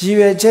ရည်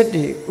ရွယ်ချက်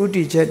တွေဥတ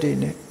ည်ချက်တွေ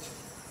နဲ့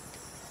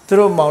သူ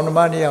တို့မောင်နှမ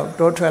တယောက်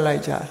တောထွက်လို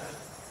က်ကြတယ်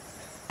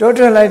တော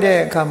ထွက်လိုက်တဲ့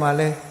အခါမှာ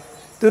လဲ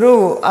သူတို့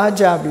ကိုအား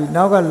ကြပြီး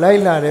နောက်ကလို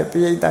က်လာတဲ့ပ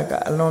ရိသတ်က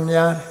အလွန်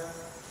များ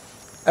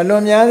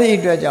သည့်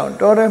အတွက်ကြောင့်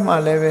တောထဲမှာ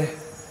လည်းပဲ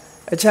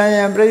အချမ်း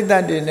ရံပရိသ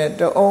တ်တွေနဲ့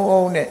တ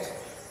အုံနဲ့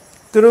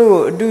သူတို့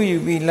ကိုအတူယူ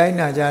ပြီးလိုက်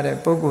နာကြတဲ့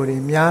ပုံကိုယ်တွေ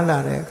များလာ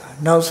တဲ့အခါ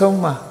နောက်ဆုံး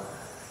မှာ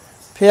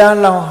ဖះ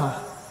လောင်းဟာ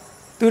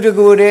သူတ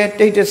ကူတဲ့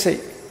တိတ်တဆိ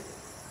တ်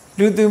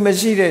လူသူမ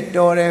ရှိတဲ့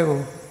တောထဲ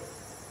ကို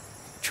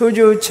ချိုး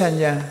ချိုးချမ်း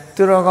ချမ်း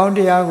သူတော်ကောင်းတ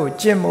ရားကို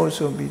ကျင့်မို့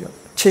ဆိုပြီးတော့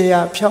ခြေရာ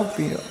ဖြောက်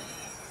ပြီးတော့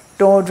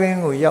တောတွင်း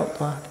ကိုရောက်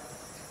သွားတယ်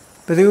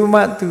ဘယ်သူမှ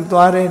သူ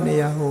သွားတဲ့နေ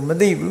ရာကိုမ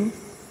သိဘူး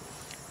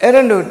အဲ့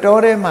ဒါလို့တော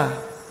ထဲမှာ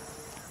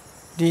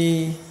ဒီ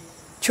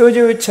ချိုး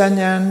ချိုးချမ်း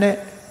ချမ်းနဲ့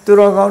သူ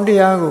တော်ကောင်းတ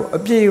ရားကိုအ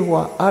ပြည့်အဝ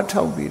အား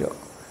ထုတ်ပြီးတော့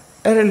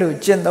အဲ့ဒါလို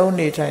ကျင့်သုံး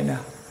နေထိုင်တာ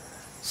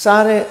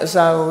စားတဲ့အ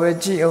စာကိုပဲ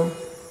ကြည့်အောင်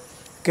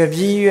က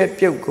ပီးရွက်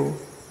ပြုတ်ကို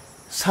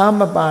စားမ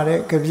ပါတဲ့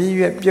ကပီး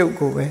ရွက်ပြုတ်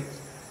ကိုပဲ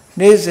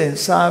နေ့စဉ်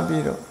စား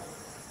ပြီးတော့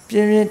ပြ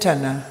င်းပြင်းထန်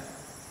ထန်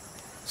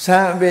ဇံ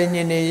အပင်ည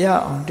င်နေရ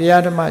အောင်တ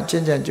ရားဓမ္မကျ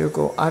င့်ကြံကြိုး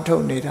ကိုအားထု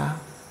တ်နေတာ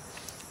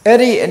အဲ့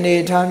ဒီအနေ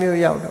အထားမျိုး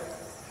ရောက်တော့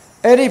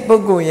အဲ့ဒီပု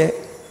ဂ္ဂိုလ်ရဲ့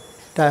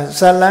ဒါ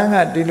ဇလန်းက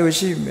ဒီလို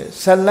ရှိမယ်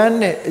ဇလန်း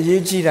နဲ့အ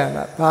ရေးကြီးတာက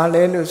ဘာ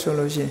လဲလို့ဆို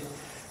လို့ရှိရင်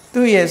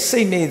သူ့ရဲ့စိ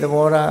တ်နေသ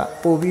ဘောထား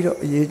ပို့ပြီးတော့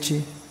အရေး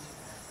ကြီး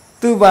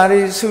သူဘာ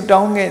တွေဆူတော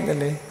င်းခဲ့တယ်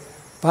လဲ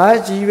ဘာ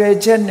ကြီးပဲ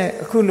ချက်နဲ့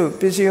အခုလို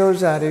ပစ္စည်းဥစ္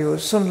စာတွေကို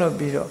ဆွန့်လွတ်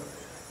ပြီးတော့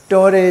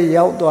တောထဲ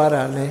ရောက်သွား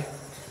တာလဲ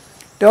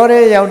တောထဲ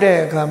ရောက်တဲ့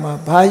အခါမှာ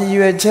ဘာကြီး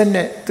ပဲချက်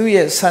နဲ့သူ့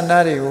ရဲ့ဆန္ဒ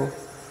တွေကို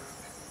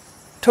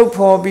ထုတ်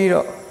ဖော်ပြီး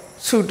တော့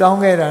ဆူတောင်း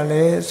ခဲ့တာ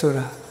လဲဆို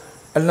တာ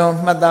အလွန်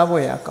မှတ်သားဖွ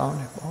ယ်ရာကောင်း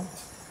တယ်ပေါ့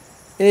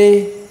အေး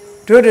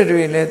တို့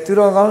တွေလည်းသူ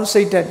တော်ကောင်း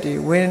စိတ်ဓာတ်တွေ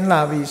ဝင်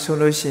လာပြီဆို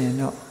လို့ရှိရင်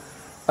တော့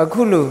အ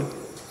ခုလို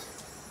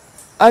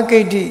အဂိ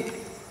တ္တိ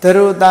သရ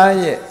ဝသား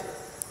ရဲ့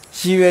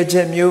ရည်ရွယ်ချ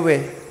က်မျိုးပဲ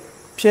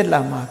ဖြစ်လာ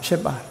မှာဖြ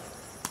စ်ပါတယ်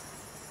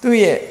သူ့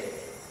ရဲ့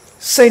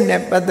စိတ်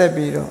နဲ့ပတ်သက်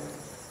ပြီးတော့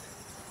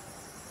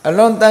အ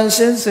လွန်တန်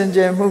ရှင်းစင်ကြ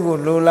ယ်မှုကို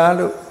လိုလား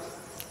လို့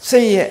စိ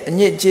တ်ရဲ့အည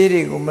စ်အကြေး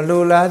တွေကိုမ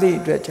လိုလားသည့်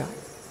အတွက်ကြောင့်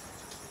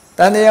တ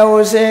န်တရားဝ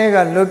ဆင်းရဲက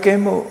လွတ်က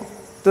င်းမှု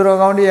သူတော်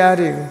ကောင်းတရား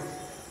တွေကို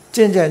ကျ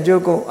င့်ကြံ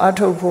ကြိုးကိုအား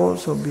ထုတ်ဖို့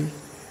ဆိုပြီး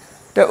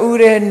တူး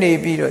ရဲနေ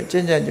ပြီးတော့ကျ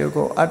င့်ကြံကြိုး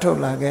ကိုအားထုတ်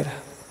လာခဲ့တာ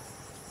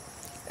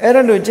အဲ့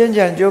ဒါလိုကျင့်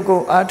ကြံကြိုးကို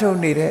အားထုတ်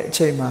နေတဲ့အ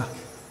ချိန်မှာ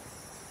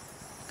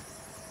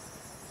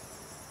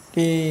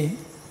ဒီ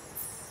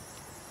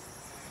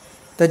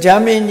တ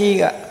ရားမင်းကြီး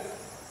က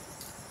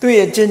သူ့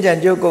ရဲ့ကျင့်ကြံ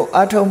ကြိုးကို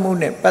အားထုတ်မှု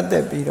နဲ့ပတ်သ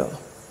က်ပြီးတော့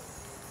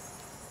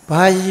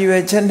ဘာရည်ရွ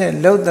ယ်ချက်နဲ့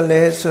လုပ်တယ်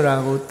လဲဆိုတာ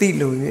ကိုသိ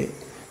လို့၍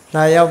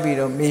လာရောက်ပြီး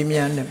တော့မေးမြ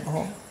န်းတယ်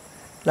ပေါ့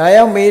လာ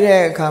ရောက်မေး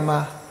တဲ့အခါမှာ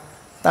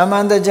တာမ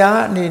န်တရား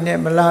အနေနဲ့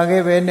မလာ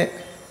ခဲ့ပဲနဲ့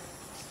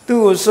သူ့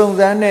ကိုစုံ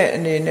စမ်းတဲ့အ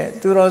နေနဲ့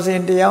သူတော်စ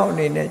င်တယောက်အ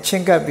နေနဲ့ချ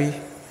င်းကပ်ပြီး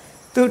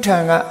သူ့ထံ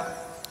က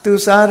သူ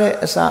စားတဲ့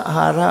အစာ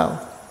အာဟာရကို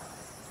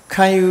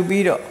ခံယူ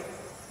ပြီးတော့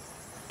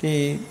ဒီ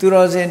သူ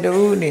တော်စင်တ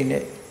ဦးအနေ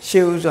နဲ့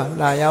ရှေ့ဥစွာ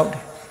လာရောက်တ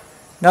ယ်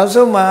နောက်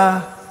ဆုံးမှာ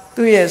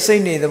သူ့ရဲ့စိ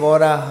တ်နေသဘော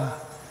ထားဟာ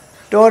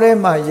တောထဲ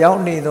မှာရော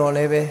က်နေတော့လ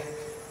ည်းပဲ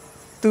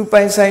သူ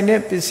ပိုင်ဆိုင်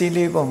တဲ့ပစ္စည်း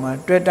လေးပေါ်မှာ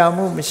တွေ့တာ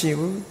မှုမရှိ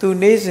ဘူးသူ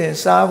နေ့စဉ်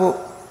စားဖို့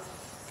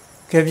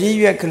ကပီး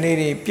ရွက်ကလေး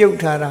တွေပြုတ်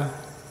ထားတာ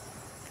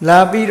လာ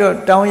ပြီးတော့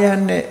တောင်းရ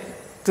မ်းတဲ့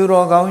သူ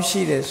တော်ကောင်း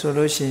ရှိတယ်ဆို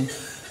လို့ရှိရင်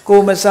ကို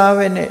မစား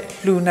ဘဲနဲ့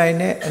လှူနိုင်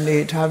တဲ့အနေ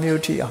အထား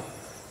မျိုးထိအောင်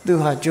သူ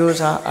ဟာကြိုး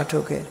စားအထု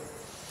တ်ခဲ့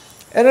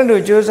အဲ့ဒါ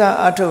လိုကြိုးစား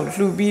အထုတ်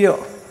လှူပြီး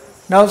တော့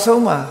နောက်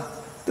ဆုံးမှာ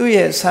သူ့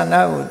ရဲ့ဆန္ဒ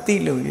ကိုသိ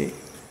လို့၍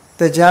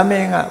တရားမ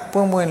င်းကပွ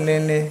င့်ပွင့်လ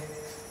င်းလင်း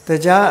တ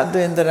ရားအသွ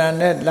င်တရံ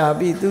နဲ့လာ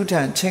ပြီးသူ့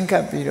ထံချင်းက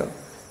ပ်ပြီးတော့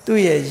သူ့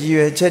ရဲ့ရည်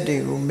ရွယ်ချက်တွေ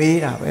ကိုမေး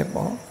တာပဲ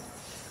ပေါ့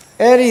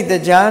အဲ့ဒီတ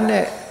ရား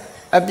နဲ့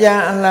အပြန်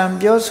အလှန်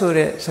ပြောဆို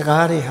တဲ့စ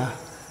ကားတွေဟာ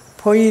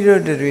ဘုန်းကြီး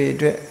တို့တွေအ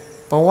တွက်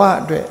ဘဝ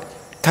အတွက်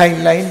ထိုင်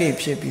လိုင်းတွေ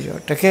ဖြစ်ပြီးတော့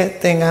တကယ်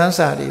သင်ခန်း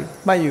စာတွေ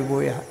မှတ်ယူ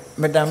ဖို့ရ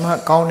မတမ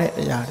ကောင်းတဲ့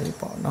အရာတွေ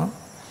ပေါ့နော်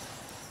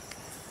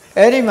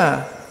အဲ့ဒီမှာ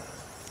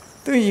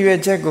သူ့ရည်ရွယ်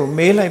ချက်ကို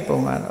မေးလိုက်ပုံ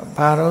ကတော့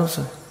ဘာလို့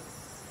ဆို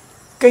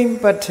ကိမ္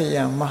ပတ္ထယ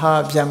မဟာ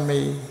ဗျ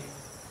မေ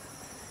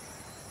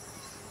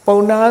ပုံ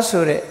နာ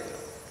ဆိုတဲ့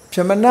ဗြ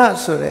ဟ္မဏ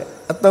ဆိုတဲ့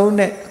အသုံး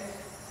နဲ့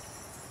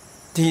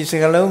ဒီစ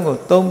ကားလုံးကို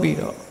သုံးပြီး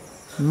တော့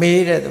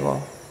မေးတဲ့သဘော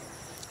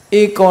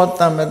ဧကော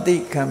တမ္မတိ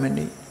ကမ္မ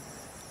ဏိ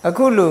အ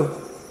ခုလို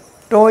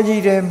တော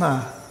ကြီးထဲမှာ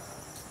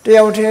တ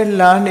ယောက်တည်း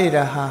လာနေ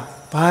တာဟာ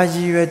ဘာရ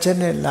ည်ရွယ်ချက်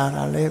နဲ့လာ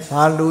တာလဲ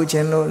ဘာလိုချ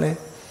င်လို့လဲ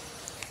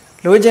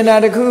လိုချင်တာ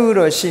တခု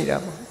တော့ရှိတာ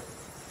ပေါ့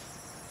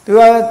သူ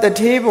ကတ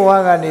ထေးဘဝ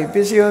ကနေပ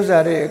စ္စည်းဥစ္စာ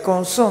တွေအကု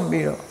န်စွန့်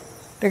ပြီးတော့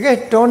တကယ်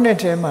တောနဲ့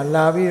ထဲမှာ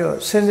လာပြီးတော့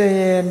ဆင်း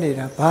ရဲနေ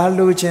တာဘာ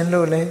လိုချင်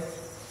လို့လဲ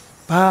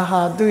ဘာ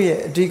ဟာသူ့ရဲ့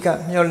အဓိက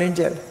မျှော်လင့်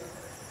ချက်လဲ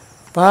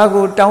ဘာ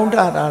ကိုတောင်းတ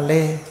တာ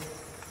လဲ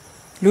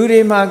လူတွေ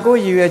မှာကို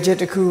ယ်ရည်ရွယ်ချက်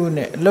တစ်ခု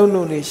နဲ့အလုပ်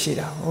လုပ်လို့ရှိ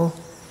တာဟုတ်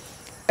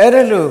အဲ့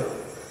ဒါလို့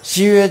ရ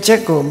ည်ရွယ်ချ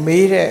က်ကို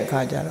မေးတဲ့အ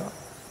ခါကျတော့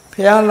ဘု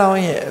ရားလော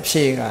င်းရဲ့အ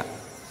ဖြေက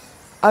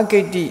အဂိ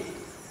တ္တိ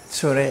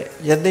ဆိုတဲ့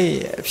ယသိ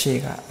ရဲ့အဖြေ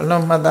ကအလွ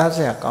န်မှတ်သားစ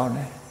ရာကောင်းတ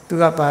ယ်သူ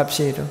ကဘာ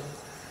ဖြေတော့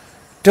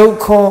ဒုက္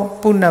ခ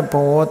ပုဏ္ဏ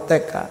ဘောတ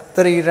က်ကတ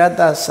ရိရတ္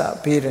တသ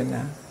ဗေရ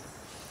ဏံ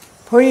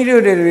ဘုန်းကြီး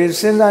တို့တွေ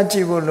စဉ်းစားကြ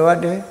ည့်ဖို့လိုအပ်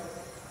တယ်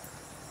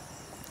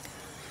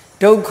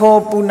ဒုက္ခ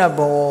ပုဏ္ဏ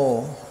ဘော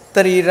တ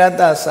ရိရတ္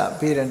တသ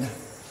ဗေရဏံ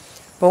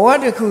ဘဝ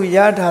တစ်ခုရ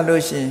ထား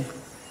လို့ရှိရင်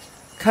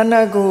ခန္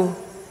ဓာကိုယ်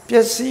ပျ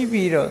က်စီး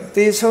ပြီးတော့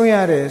သေဆုံးရ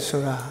တယ်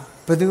ဆိုတာ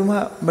ဘယ်သူမှ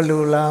မ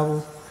လိုလား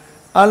ဘူး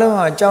အလုံး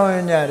ဟာကြောက်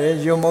ရွံ့ကြတယ်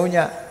ယုံမုန်းကြ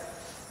ဘယ်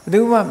သူ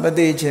မှမ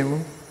သေးချင်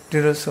ဘူးဒီ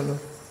လိုဆို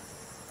လို့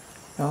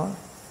နော်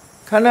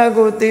ခန္ဓာ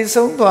ကိုယ်သေ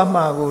ဆုံးသွား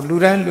မှကိုလူ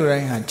တိုင်း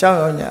ဟာကြောက်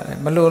ရွံ့ကြတယ်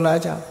မလိုလား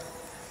ကြဘူး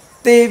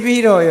သေ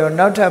ပြီးတော့ရော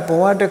နောက်ထပ်ဘ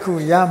ဝတစ်ခု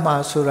ရမှာ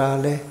ဆိုတာ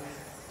လဲ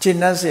ကျင့်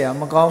တတ်เสีย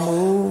မကောင်း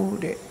ဘူး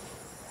တဲ့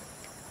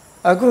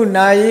အခု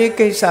နာရေး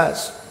ကိစ္စ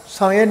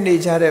ဆောင်ရွက်နေ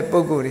ကြတဲ့ပု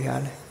ဂ္ဂိုလ်တွေဟာ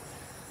လေ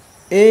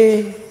အေး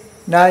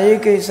နာရေး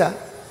ကိစ္စ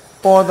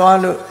ပေါ်သွား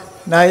လို့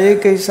နာရေး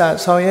ကိစ္စ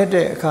ဆောင်ရွက်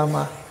တဲ့အခါ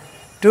မှာ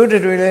တို့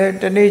တွေလည်း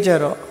တနေ့ကျ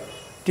တော့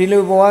ဒီ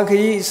လိုဘဝခ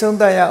ရီးဆုံး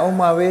သက်ရအောင်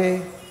ပါပဲ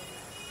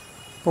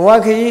ဘဝ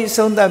ခရီး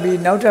ဆုံးသက်ပြီး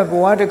နောက်ထပ်ဘ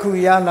ဝတစ်ခု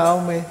ရလာအော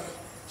င်ပဲ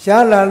ရ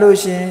လာလို့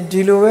ရှင်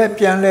ဒီလိုပဲ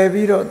ပြန်လဲ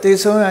ပြီးတော့သေ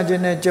ဆုံးရခြ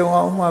င်းနဲ့ကြုံ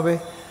အောင်မှာပဲ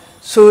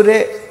ဆို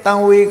တဲ့တန်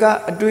ဝေက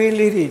အတွေး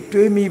လေးတွေ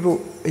တွေးမိဖို့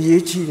အ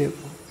ရေးကြီးတယ်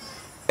ပေါ့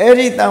အဲ့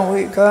ဒီတန်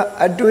ဝေက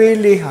အတွေး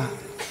လေးဟာ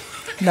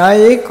နာ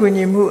ရေးကု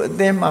ညီမှုအ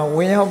သင်းမှာဝ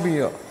င်ရောက်ပြီး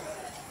တော့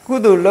ကု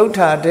သိုလ်လှုပ်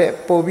ထားတဲ့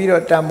ပို့ပြီး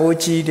တော့တန်ဖိုး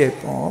ကြီးတယ်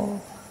ပေါ့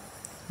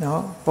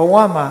နော်ဘဝ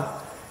မှာ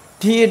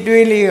ဒီအ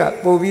တွေးလေးက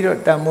ပို့ပြီးတော့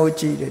တန်ဖိုး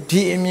ကြီးတယ်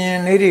ဒီအမြင်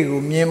လေးတွေ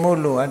ကိုမြင်ဖို့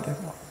လိုအပ်တယ်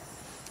ပေါ့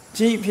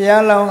ကြည်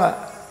ဖျားလောင်းက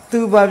သူ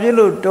ဘာဖြစ်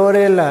လို့တော်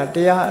ရဲလားတ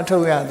ရားအထု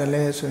တ်ရတယ်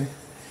လဲဆိုရင်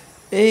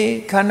အေး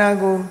ခန္ဓာ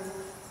ကိုယ်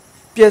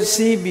ပျက်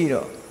စီးပြီး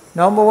တော့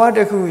နောက်ဘဝတ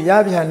စ်ခုရ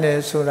ပြန်တယ်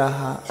ဆိုတာ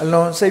ဟာအ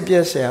လွန်စိတ်ပျ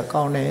က်စရာ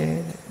ကောင်းတယ်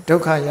ဒု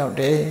က္ခရောက်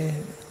တယ်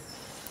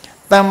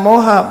တမ္မော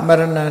ဟမ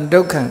ရဏံဒု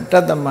က္ခံတ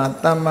တ္တမ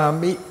တမ္မာ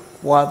မိ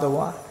ဝါဒဝ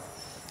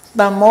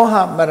တမ္မောဟ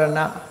မရဏ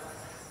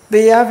တ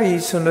ရားပြီ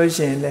ဆိုလို့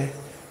ရှိရင်လေ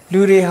လူ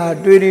တွေဟာ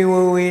တွေ့တွေ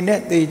ဝေ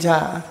နဲ့သိကြ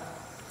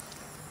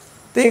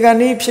တေက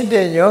ဏီဖြစ်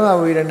တဲ့ယောဂ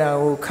ဝေဒနာ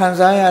ကိုခံ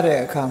စားရတဲ့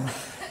အခါမှာ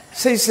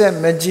စိတ်ဆက်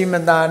မကြည်မ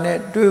သာနဲ့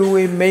တွေ့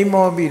ဝေမိန်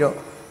မောပြီးတော့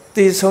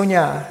သိဆုံးကြ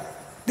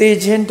သိ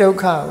ချင်းဒုက္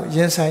ခကိုရ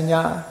င်ဆိုင်ကြ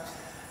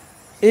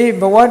အေး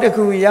ဘဝတစ်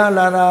ခုရ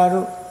လာတာ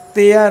တို့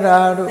သိရတာ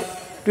တို့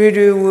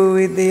တွေ့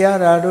ဝေသိရ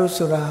တာတို့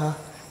ဆိုတာဟာ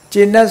ကျ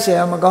င့်တတ်เสีย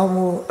မကောင်း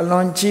ဘူးအလွ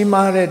န်ကြီး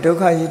မားတဲ့ဒုက္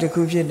ခကြီးတစ်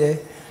ခုဖြစ်တယ်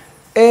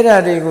အဲ့ဓာ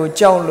တွေကို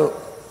ကြောက်လို့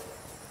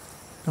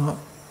နော်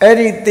အဲ့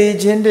ဒီသိ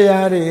ချင်းတ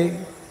ရားတွေ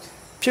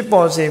ဖြစ်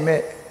ပေါ်စေ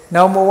မဲ့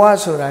နောက်ဘဝ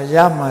ဆိုတာရ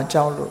မှာ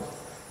ကြောက်လို့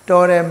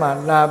တောထဲမှာ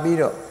လာပြီး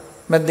တော့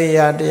မတ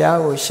ရားတရား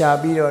ကိုရှာ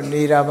ပြီးတော့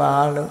နေတာပါ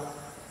လို့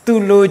သူ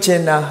လိုချ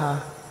င်တာဟာ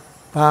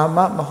ဘာ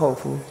မှမဟုတ်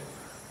ဘူး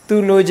သူ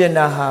လိုချင်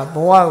တာဟာဘ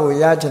ဝကို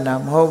ရချင်တာ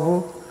မဟုတ်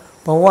ဘူး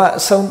ဘဝ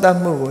အဆုံးသတ်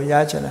မှုကိုရ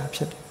ချင်တာဖြ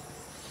စ်တယ်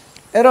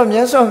အဲ့တော့မြ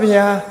တ်စွာဘု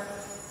ရား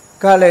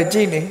ကလည်းကြ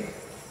ည်နေ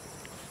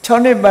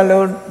6နှစ်ပတ်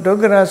လုံးဒုက္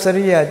ခရစ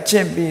ရိယကျ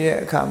င့်ပြီးတဲ့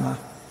အခါမှာ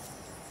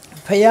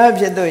ဘုရား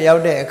ဖြစ်သူရော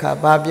က်တဲ့အခါ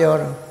ဘာပြော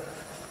တော့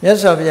မြတ်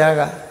စွာဘုရား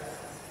က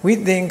ဝိ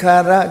သင်္ခါ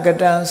ရက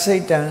တံစိ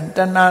တ်တံတ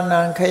ဏှာနံ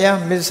ခယ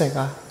မစ္စက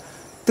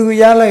သူ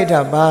ရလိုက်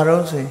တာဘာ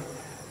တော့ဆိုရင်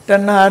တ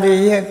ဏှာတွေ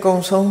ရဲ့ကုံ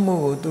ဆုံးမှု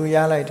ကိုသူရ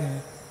လိုက်တယ်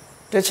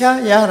တခြား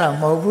ရတာ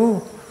မဟုတ်ဘူး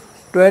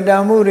တွေ့တာ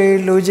မှုတွေ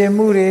လူချင်း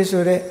မှုတွေ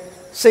ဆိုတဲ့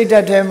စိတ်ဓာ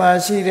တ်ထဲမှာ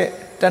ရှိတဲ့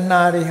တ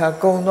ဏှာတွေဟာ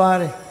ကုံသွား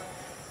တယ်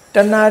တ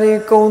ဏှာတွေ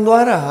ကုံ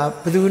သွားတာဟာ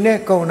ဘယ်သူနဲ့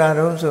ကုံတာ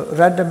တော့ဆို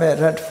ရတ္တမေ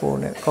ရတ္တဖို့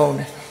နဲ့ကုံတ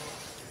ယ်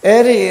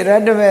အဲ့ဒီရ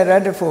တ္တမေရ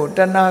တ္တဖို့တ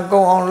ဏှာ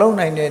ကုံအောင်လုပ်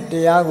နိုင်တဲ့တ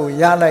ရားကို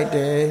ရလိုက်တ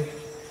ယ်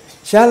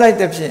ရလိုက်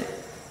တဲ့ဖြင့်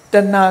တ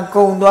ဏှာ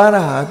ကုံသွား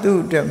တာဟာသူ့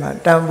အတွက်မှာ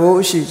တန်ဖိုး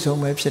အရှိဆုံး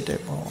ပဲဖြစ်တ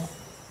ယ်ပေါ့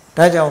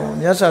ဒါကြောင့်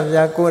မြတ်စွာဘု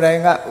ရားကိုယ်တို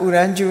င်ကဥရ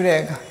န်ကျူတဲ့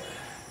အခါ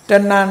တ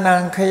ဏှာနံ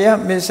ခယ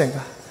မစ္စက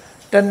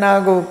တဏှာ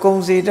ကိုကုံ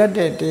စေတတ်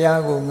တဲ့တ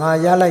ရားကိုငါ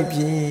ရလိုက်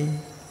ပြီ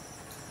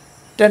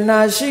တဏှာ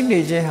ရှိနေ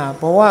ခြင်းဟာ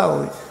ဘဝ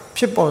ကို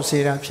ဖြစ်ပေါ်စေ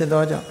တာဖြစ်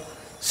သောကြောင့်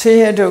ဆင်း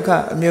ရဲဒုက္ခ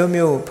အမျိုး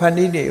မျိုးကိုဖန်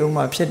တီးနေဥ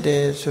မှာဖြစ်တ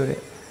ယ်ဆိုတဲ့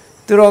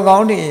သူတော်ကော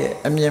င်းတွေရဲ့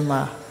အမြင်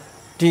မှာ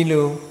ဒီ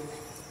လို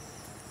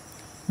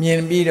မြ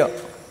င်ပြီးတော့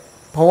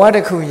ဘဝတ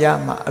စ်ခုရ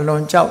မှာအလွ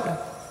န်ကြောက်တယ်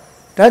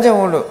ဒါကြောင့်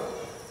မို့လို့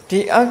ဒီ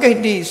အဂိတ္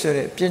တိဆို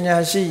တဲ့ပညာ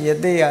ရှိယ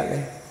သိရလေ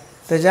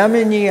တရားမ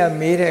င်းကြီးက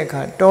မေးတဲ့အ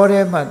ခါတော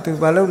ထဲမှာသူ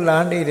ဘာလို့လာ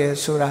နေတယ်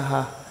ဆိုတာ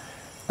ဟာ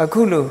အ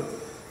ခုလို့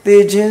သေ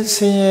ခြင်းဆ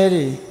င်းရဲ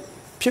တွေ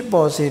ဖြစ်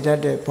ပေါ်စေတတ်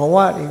တဲ့ဘဝ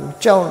တွေကို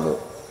ကြောက်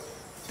လို့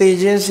သေ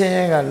ခြင်းဆင်း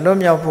ရဲကလွတ်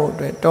မြောက်ဖို့အ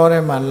တွက်တောထဲ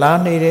မှာလာ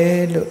နေတ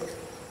ယ်လို့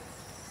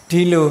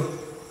ဒီလို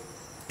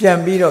ပြန်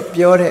ပြီးတော့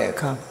ပြောတဲ့အ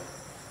ခါ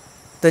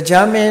တ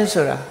ရားမင်း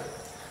ဆိုတာ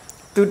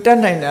သူတတ်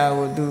နိုင်တာ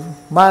ကိုသူ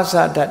မဆ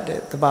တတ်တဲ့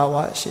သဘာဝ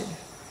ရှိ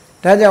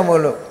တယ်ဒါကြောင့်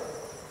မို့လို့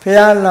ဘု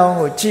ရားလောင်း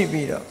ကိုကြည့်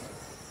ပြီးတော့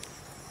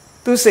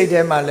သူစိတ်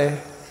ထဲမှာလဲ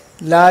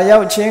လာရော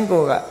က်ခြင်း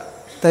ကိုက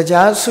တ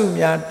ရားစု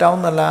များတော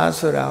င်းသလား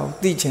ဆိုတာကို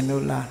သိချင်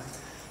လို့လား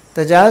တ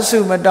ရားစု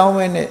မတောင်း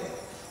ဘဲနဲ့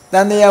တ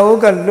န်တရားဝု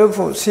ကလွတ်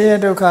ဖို့ဆင်းရဲ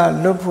ဒုက္ခ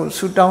လွတ်ဖို့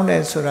ဆုတောင်းတ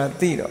ယ်ဆိုတာ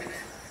သိတော့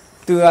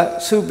သူက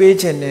ဆုပေး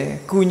ခြင်းနဲ့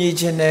ကူညီ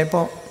ခြင်းနဲ့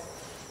ပေါ့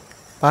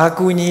ဘာ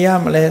ကူညီရ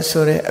မလဲ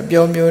ဆိုတဲ့အ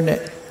ပြောမျိုးနဲ့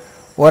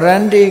ဝရ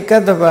န္တိက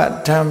တ္တဗ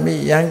ဓမ္မိ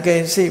ယံကိ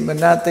ဉ္စိမ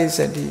နသိစ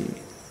တိ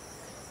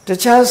တ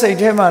ခြားစိတ်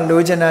ထဲမှာ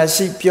လိုချင်တာ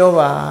ရှိပြော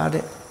ပါ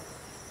တဲ့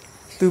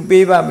သူ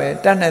ပေးပါမယ်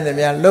တတ်နိုင်တယ်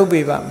များလုပ်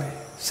ပေးပါမယ်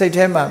စိတ်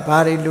ထဲမှာဘာ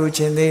တွေလို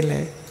ချင်သေး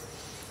လဲ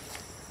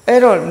အဲ့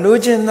တော့လို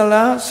ချင်သ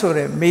လားဆို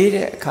တဲ့မေး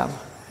တဲ့အခါ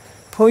မှာ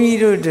ဘုန်းကြီး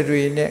တို့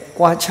တွေနဲ့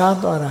ကြွာချ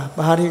သွားတာ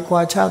ဘာတွေ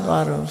ကြွာချ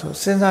သွားတော့ဆို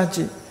စဉ်းစားကြ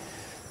ည့်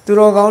သူ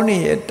တော်ကောင်းတွေ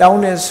တော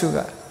င်းတဲ့ဆုက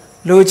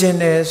လိုချင်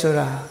တယ်ဆို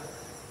တာ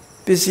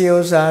ပစ္စည်းဥ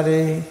စ္စာတွေ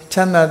ချ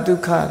မ်းသာဒု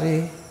က္ခတွေ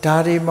ဒါ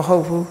တွေမဟု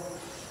တ်ဘူး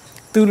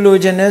သူလို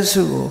ချင်တဲ့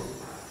ဆုကို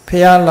ဘု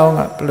ရားလောင်းက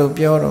ဘယ်လို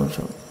ပြောတော့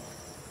ဆို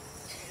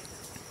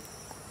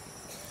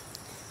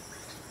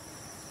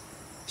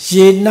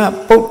ယေန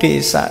ပုတ္တေ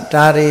သ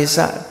ဒါရေသ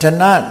ဓ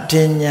န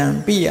ဒိဉံ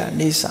ပိယ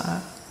နိစာ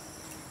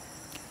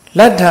လ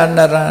တ္ထာန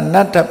ရန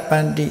တ္တပ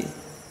န္တိ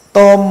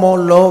သောမော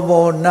လော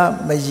ဘောန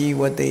မယီ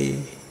ဝတိ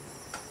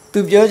သူ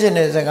ပြောချင်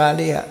တဲ့စကား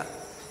လေးက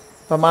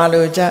ဗမာ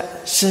လိုကြ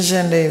ရှင်းရှ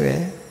င်းလေးပဲ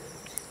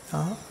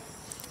နော်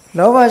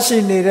လောဘရှိ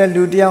နေတဲ့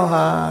လူတယောက်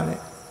ဟာတဲ့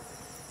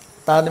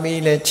သာသမီ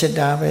လည်းချစ်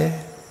တာပဲ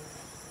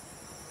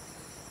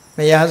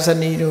Maya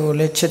Sani to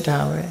let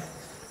chitave.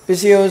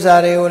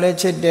 Pisiosare will let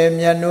chit them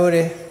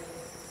yanore.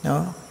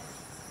 No.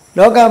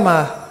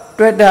 Logama,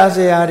 Tweta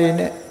se are in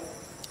it.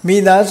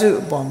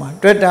 Midasu Boma,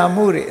 Tweta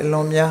Muri,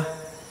 Lomia.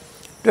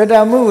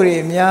 Tweta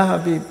Muri, Mia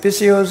happy,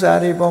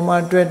 Pisiosare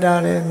Boma,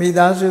 Twetare,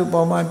 Midasu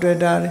Boma,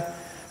 Twetare,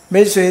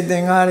 Meswe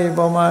Dengari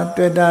Boma,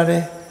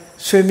 Twetare,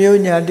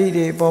 Swimunia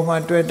Didi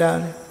Boma,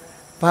 Twetare,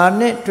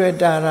 Panet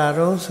Twetara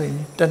Rosi,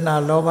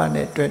 Tana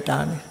Lobane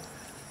Twetane.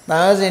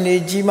 That's in the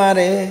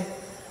Jimare,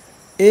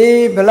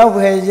 Below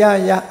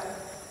ya.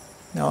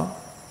 No.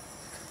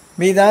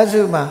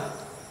 Midazuma,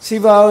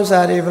 Sibaos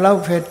are a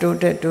below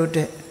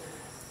tote.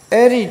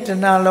 Eri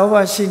Tana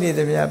Lova Shini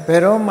the Mia,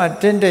 Beroma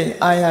Tende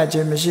Aya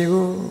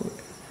Jemishibu.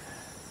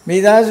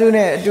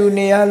 Midazune do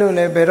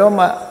Nialule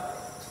Beroma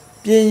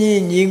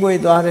Pini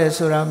Ningwe Dare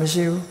Sura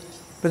Mishibu.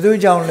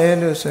 Bedujan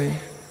Lelusui,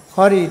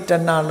 Hori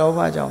Tana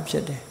Lova Jam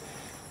Shede.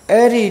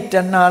 Eri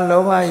Tana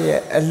Lova ye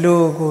a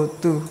logo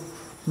to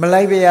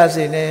Malabias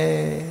in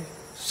a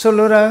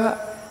Solura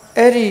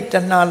Eri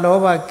Tana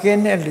Lova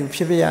Kenelu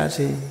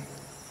Shibiasi.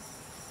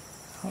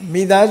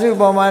 Midazu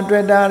Boma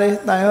Dredare,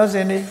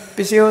 Thiosini,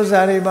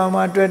 Pisiosari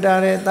Boma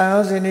Dredare,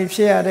 Thiosini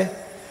Fiare,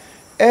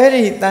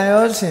 Eri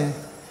Thiosin,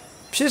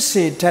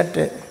 Pisi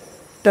Tate,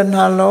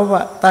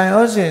 Tanalova,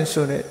 Thiosin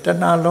Sure,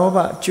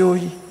 Tanalova,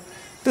 Joy,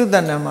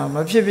 Tudanama,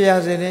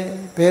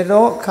 Mapibiasini,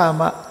 Pero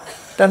Kama,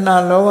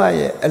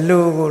 Tanalova, a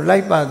logo,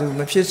 like Badu,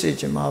 Mapisi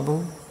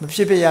Mabu,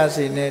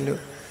 Mapibiasi Nelu,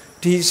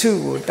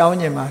 Tisu, down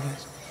your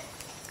mothers.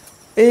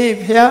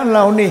 Pia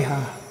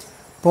Launiha.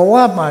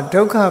 Powama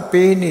Doka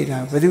Pay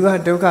Nida,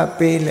 Vaduga Doka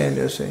Pay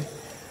Lelose.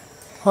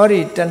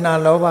 Hori Tana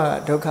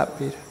Lova Doka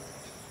Pira.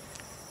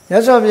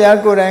 Yasob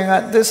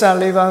Yakuranga, this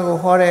Alivago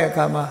Hore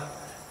Kama,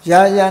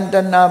 Yayan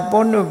Tana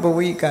Bono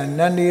Bowika,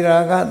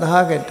 Nandiraga, the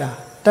Hagata,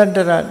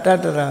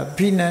 Tatara,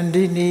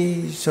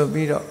 Pinandini,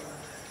 Sobiro.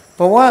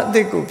 Powa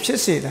de Gup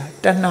Sisida,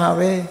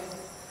 Tanave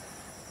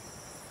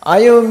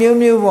Ayo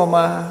Miu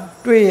Boma,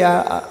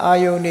 Tuya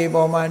Ayo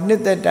Niboma,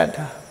 Nita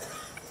Data.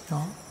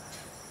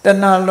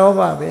 Tana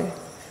Lova.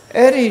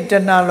 Eri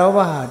Tana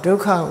Lova,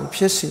 Doka,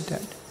 Pisidat.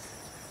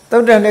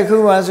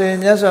 Totaneku was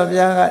in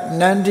Yasobiaga,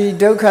 Nandi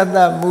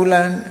Dokata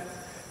Mulan,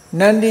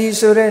 Nandi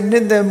Sure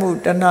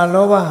Nidemu, Tana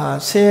Lova,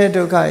 Se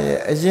Doka,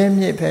 a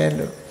Jemmy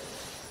Pelo.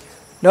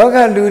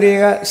 Doga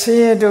Ludiga,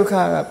 Se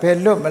Doka,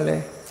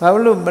 Pelumale,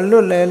 Faulo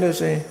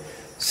Maluleluse,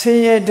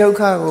 Se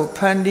Doka,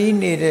 Pandi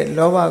needed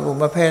Lovago,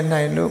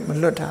 Mapena,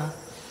 Maluta.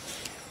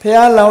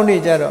 Pia Launi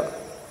Jaro,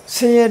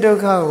 Se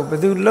Doka, but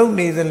do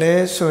lonely the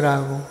Le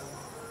Surago.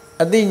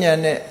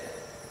 Adinya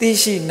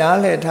Tishi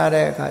Nale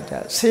Tare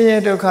Kata, Say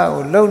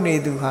Doka, Loni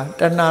Duha,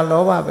 Tana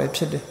Lova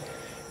Bepside.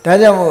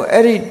 Dajamu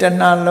Eri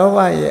Tana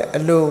Lova ye, a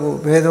logo,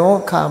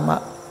 Vedo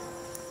Kama,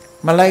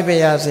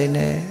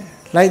 Malabayasine,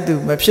 Laidu,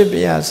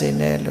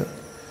 Mepsibiasine,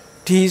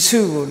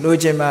 Tisu,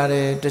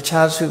 Lojemare, the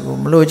Chasu,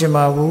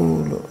 Lojema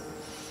Wulu,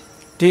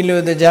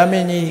 Tilo the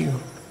Jamini,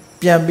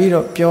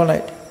 Piambiro, Pure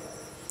Light.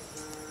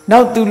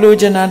 Now to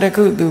Lojana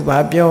could do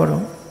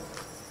Babioro.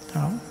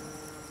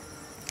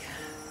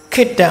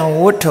 Kitan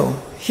Woto,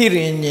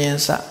 Hirin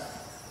Yensa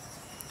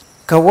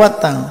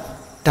Kawatan,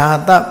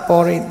 Tata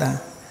Porita,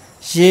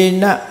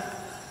 Yena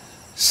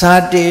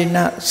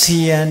Sadena,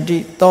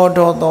 Siandi,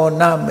 Todo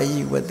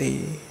Namayi with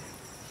thee.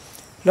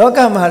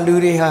 Lokam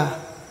Haluriha,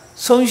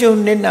 Sonjo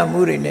Nina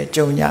Murine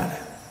Jonyara.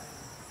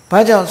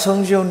 Pajan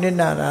Sonjo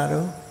Nina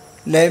Raro,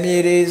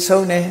 Lemiri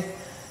Sone,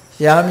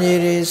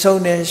 Yamiri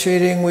Sone,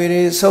 Shooting with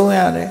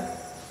Sonare,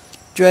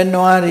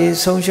 January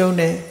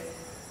Sonjone.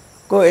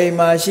 Go a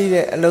machine,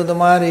 a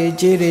lodomari,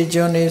 Jiri,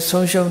 Johnny,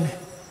 Sonshone.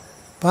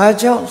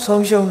 Pajon,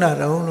 Sonshona,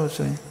 Rono.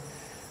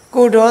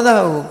 Go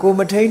daughter, go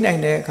maintain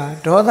and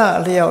eka,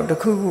 daughter lay out the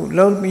cuckoo,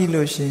 load me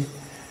Lucy.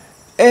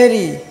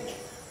 Eddie,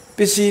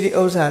 Pisiri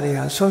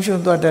Osaria,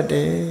 Sonshon daughter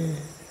day.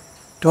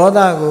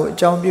 Daughter go,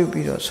 John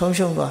Bupido,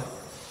 Sonshon.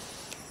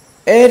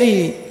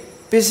 Eddie,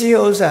 Pisi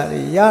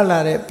Osari,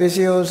 Yalare,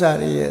 Pisi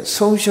Osari,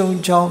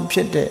 Sonshon John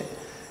Pite,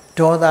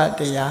 daughter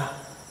dear.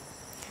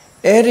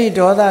 Eri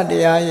daughter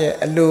de aye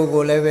a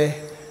logo leve,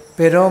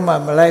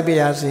 Peroma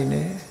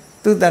Malabiasine,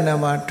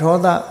 Tutanama,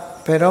 daughter,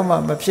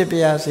 Peroma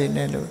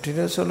Mapiasine,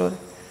 Tito Solo.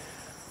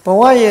 But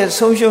why is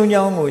social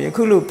young,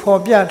 Yakulu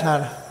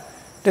Popiatara?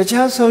 The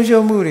child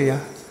social muria,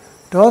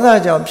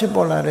 daughter John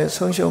Chipolare,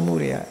 social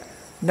muria,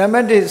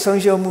 Namadi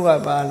social mua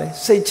bale,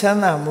 say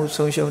Chana mu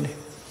socially.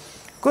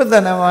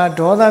 Kutanama,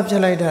 daughter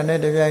Pelita,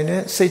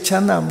 Nedavine, say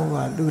Chana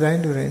mua,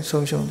 Duran,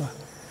 social.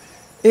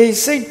 A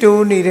say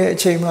to need a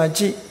chamber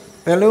G.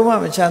 Peluma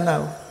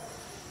Machana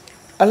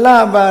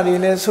Allah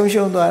Bari,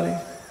 social dwelling.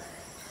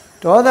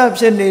 Daughter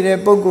Penny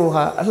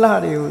Boguha,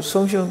 Allah,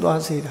 social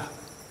dwasida.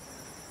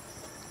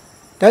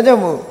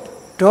 Dajamu,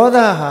 daughter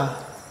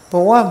ha,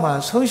 Powama,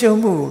 social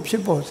move,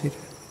 Chiposit.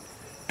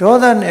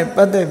 Daughter ne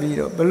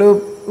Padavido, below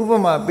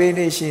Ubama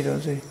Bailey Shido.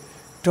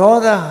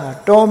 Daughter ha,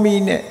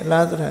 Domine,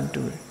 Latran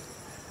to it.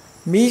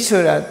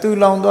 Misura, too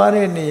long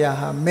dware near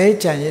her,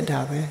 Machan yet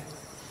have.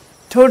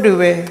 Told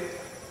away.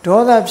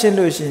 Daughter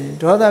Pelusi,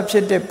 daughter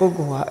Pete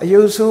Pogua,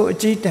 you so a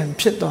cheat and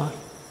pit on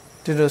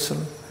to the soul.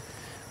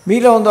 မိ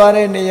လောင်သွား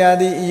တဲ့နေရာ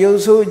သည်အယုတ်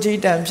ဆိုးအကြည်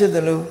တန်ဖြစ်တ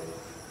ယ်လို့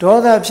ဒေါ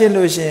သဖြစ်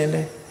လို့ရှိရင်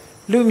လေ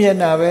လူမျက်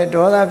နှာပဲ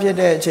ဒေါသဖြစ်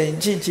တဲ့အချိန်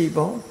ကြည့်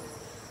ပေါ့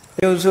အ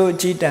ယုတ်ဆိုးအ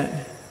ကြည်တန်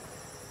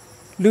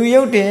လူ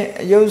ရုပ်တင်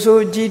အယုတ်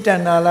ဆိုးအကြည်တ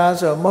န်တာလား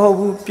ဆိုမဟုတ်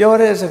ဘူးပြော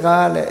တဲ့စ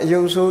ကားကလည်းအယု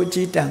တ်ဆိုးအကြ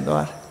ည်တန်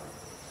သွားတယ်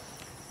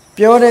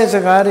ပြောတဲ့စ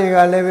ကားတွေက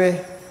လည်းပဲ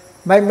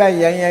မိုက်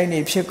ရိုင်းနေ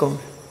ဖြစ်ကုန်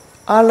တယ်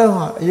အလုံး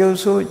ဟာအယုတ်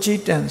ဆိုးအကြည်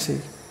တန်စေ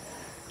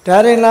ဒါ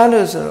ရင်လား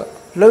လို့ဆိုတော့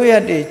လောက်ရ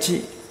တဲ့ကြ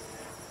ည့်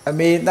အ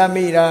မေတတ်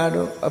မိတာ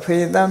တို့အဖေ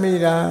တတ်မိ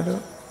တာ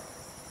တို့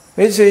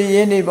မိတ်ဆွေရ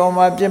င်းနေပေါ်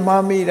မှာပြစ်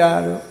မှားမိတာ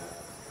တို့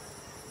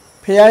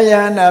ဖရာယ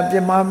ဟနာပြ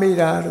စ်မှားမိ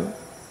တာတို့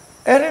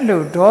အဲ့ဒီ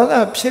လိုဒေါသ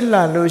ဖြစ်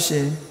လာလို့ရှိ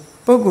ရင်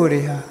ပုဂ္ဂိုလ်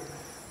တွေဟာ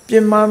ပြ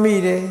စ်မှားမိ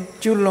တယ်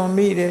ကျွလွန်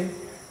မိတယ်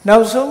နော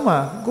က်ဆုံးမှာ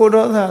ကို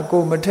ဒေါသ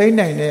ကိုမထိန်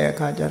နိုင်တဲ့အ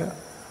ခါကျတော့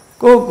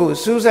ကိုယ့်ကို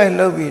စူးစိုက်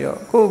လုပ်ပြီးတော့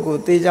ကိုယ့်ကို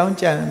သေချောင်း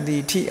ကြံသ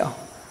ည်ထိအောင်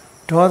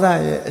ဒေါသ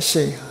ရဲ့အ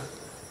ရှိန်ဟာ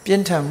ပြ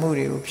င်းထန်မှု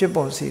တွေကိုဖြစ်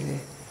ပေါ်စေတ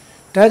ယ်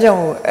ဒါကြော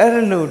င့်အဲ့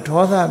ဒီလို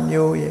ဒေါသ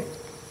မျိုးရဲ့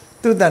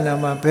သူ့တဏ္ဍာ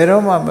မှာဘယ်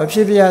တော့မှမဖြ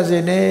စ်ပြစေ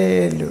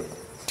နဲ့လို့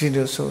ဒီ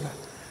လိုဆိုတာ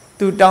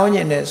သူတောင်းကျ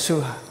င်တဲ့ဆု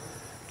ဟာ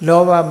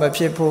လောဘမ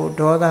ဖြစ်ဖို့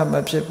ဒေါသမ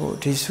ဖြစ်ဖို့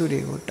ဒီဆုတွေ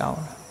ကိုတော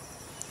င်းတာ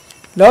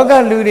လောက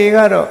လူတွေက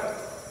တော့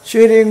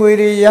ရွှေတွေငွေ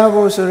တွေရ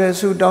ဖို့ဆိုတဲ့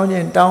ဆုတောင်းကျ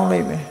င်တောင်း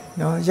လိုက်မယ်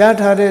နော်ရ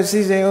ထားတဲ့စီ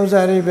စဉ်ဥစ္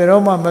စာတွေဘယ်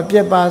တော့မှမပြ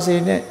တ်ပါစေ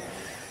နဲ့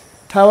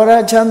ထာဝရ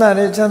ချမ်းသာ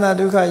တဲ့ချမ်းသာ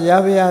ဒုက္ခရ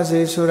ပါရစေ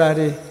ဆိုတာ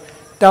တွေ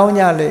တောင်း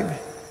ကြလိုက်မယ်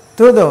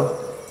သို့တော့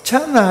ချ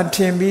မ်းသာထ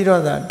င်ပြီး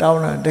တော့သာတော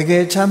င်းတာတက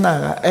ယ်ချမ်းသာ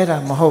ကအဲ့ဒါ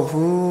မဟုတ်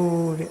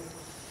ဘူးတဲ့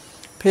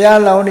ဖះ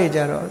လောင်းနေကြ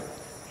တော့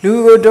လူ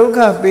ကိုဒုက္ခ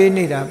ပေး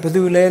နေတာဘယ်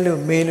သူလဲလို့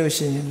မေးလို့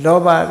ရှိရင်လော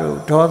ဘတို့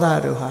ဒေါသ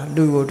တို့ဟာ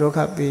လူကိုဒုက္ခ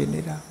ပေးနေ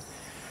တာ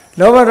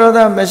လောဘဒေါသ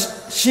မ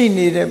ရှိ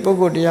နေတဲ့ပုဂ္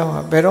ဂိုလ်တရားဟာ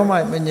ဘယ်တော့မှ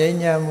မငြိမ်း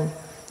ချမ်းဘူး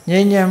ငြိ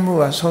မ်းချမ်းမှု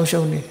ကဆုံး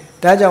ရှုံးနေတယ်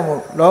ဒါကြောင့်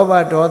မို့လောဘ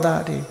ဒေါသ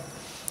တွေ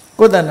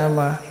ကိုယ်တဏ္ဍာ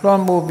မှာလွှ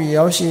မ်းမိုးပြီး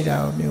ရောက်ရှိတာ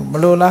မျိုးမ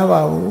လိုလား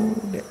ပါဘူး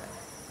တဲ့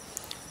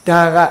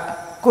ဒါက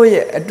ကိုယ့်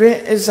ရဲ့အတွင်း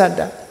အစ္ဆဒ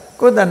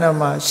ကိုယ်တဏ္ဍာ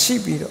မှာရှိ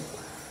ပြီးတော့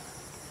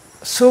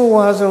အဆိုး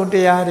ဝါးဆုံးတ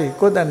ရားတွေ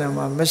ကိုယ်တဏ္ဍာ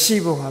မှာမရှိ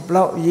ဖို့ဟာဘ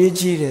လောက်အရေး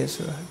ကြီးတယ်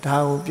ဆိုတာဒါ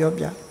ကိုပြော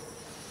ပြ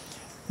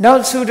နော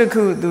က်ဆုတစ်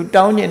ခုသူ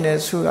တောင်းကျင်တဲ့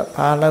ဆုက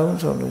ဘာလုံး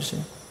ဆိုလို့ရှိ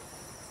ရင်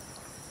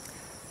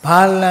ဘာ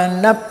လံ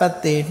နပ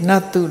တိန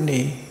တု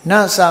နေန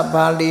သ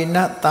ဘာလီန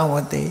တံဝ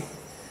တိ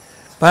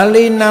ဘာ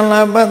လီန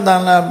လာပတံ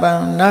လာပံ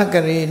နဂ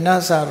ရိန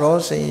သရော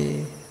စေ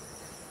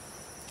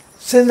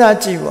စဉ်းစား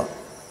ကြည့်ပေါ့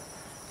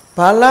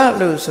ဘာလ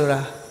လို့ဆို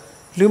တာ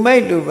လူမို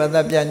က်လို့ဘာ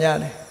သာပြန်ကြ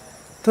တယ်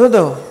သို့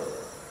တော့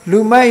လူ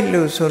မိုက်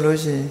လို့ဆိုလို့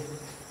ရှိရင်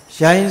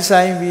ရိုင်း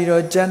ဆိုင်ပြီး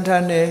တော့ကြမ်းထ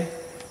မ်းတယ်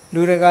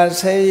လူတကာ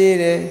ဆဲရဲ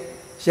တယ်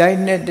ရိုက်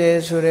နှက်တယ်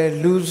ဆိုတဲ့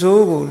လူ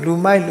ဆိုးကိုလူ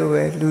မိုက်လို့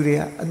ပဲလူတွေ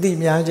ကအတိ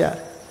များကြတယ်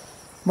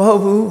မဟု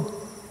တ်ဘူး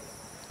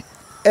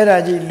အဲ့ဒါ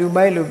ကြီးလူ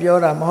မိုက်လို့ပြော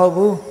တာမဟုတ်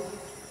ဘူး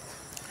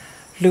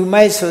လူ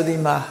မိုက်ဆိုဒီ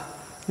မှာ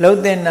လှုပ်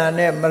တဲ့နာ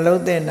နဲ့မလှု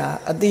ပ်တဲ့နာ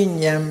အတိ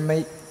ညာ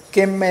ဏ်က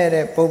င်းမဲ့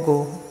တဲ့ပုဂ္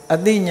ဂိုလ်အ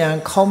တိညာဏ်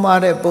ခေါင်းမာ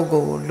တဲ့ပုဂ္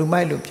ဂိုလ်ကိုလူ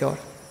မိုက်လို့ပြော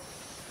တာ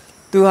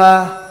သူဟာ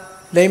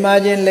လိမ္မာ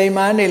ခြင်းလိမ္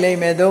မာနေလိမ့်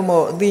မယ်သို့မဟု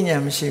တ်အတိညာ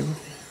ဏ်မရှိဘူး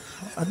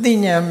အတိ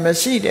ညာဏ်မ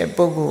ရှိတဲ့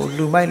ပုဂ္ဂိုလ်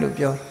လူမိုက်လို့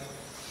ပြောတယ်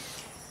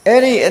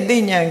အဲ့ဒီအတိ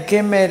ညာဏ်က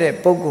င်းမဲ့တဲ့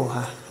ပုဂ္ဂိုလ်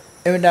ဟာ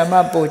အင်မတန်မှ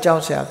ပိုကြော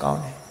က်စရာကော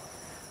င်းတယ်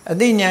အ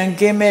တိညာဏ်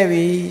ကင်းမဲ့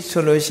ပြီ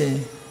ဆိုလို့ရှိရင်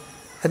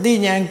အတိ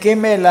ညာဏ်ကင်း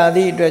မဲ့လာသ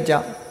ည့်အတွက်ကြော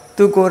င့်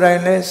သူကိုယ်တို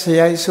င်လည်းဇ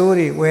ယိုက်ဆိုး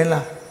တွေဝင်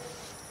လာ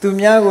သူ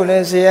များကိုလ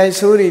ည်းဇယိုက်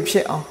ဆိုးတွေဖြ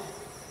စ်အောင်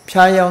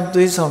ဖြားယောင်း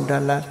သွေးဆောင်တ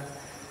တ်လာ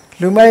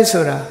လူမိုက်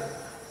ဆိုတာ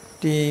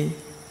ဒီ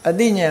အ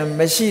တိညာဏ်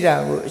မရှိတာ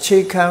ကိုအခြေ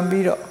ခံ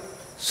ပြီးတော့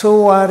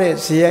ဆိုးဝါးတဲ့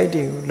ဇယိုက်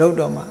တွေကိုလှုပ်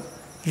တော့မှ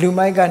လူ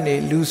မိုက်ကနေ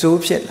လူဆိုး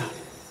ဖြစ်လာ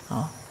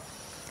ဟော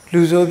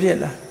လူဆိုးဖြစ်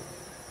လာ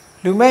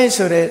လူမိုက်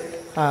ဆိုတဲ့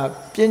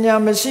ပညာ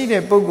မရှိ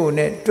တဲ့ပုဂ္ဂိုလ်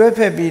နဲ့တွဲဖ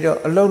က်ပြီးတော့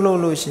အလုပ်လုပ်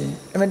လို့ရှိရင်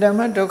အမှန်တ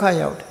မ်းဒုက္ခ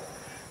ရောက်တယ်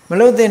မ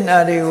လုပ်တဲ့နာ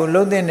တွေကို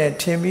လုပ်တဲ့နဲ့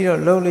ထင်ပြီး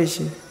တော့လုပ်လို့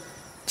ရှိရင်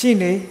ကြည့်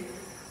လေ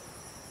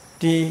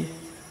ဒီ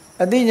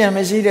အသိဉာဏ်မ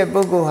ရှိတဲ့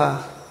ပုဂ္ဂိုလ်ဟာ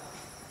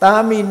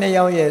သားမိနှစ်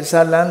ယောက်ရဲ့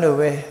ဇာလန်းလို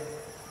ပဲ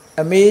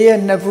အမေရဲ့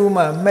နှစ်ဖူး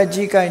မှာမှက်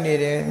ကြီးကိုက်နေ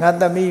တယ်ငါ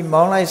သမီး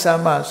မောင်းလိုက်စ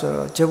မ်းမဆို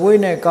တော့ဂျပွေး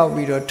နဲ့ကောက်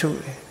ပြီးတော့ထု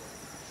တယ်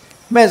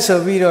မှက်ဆို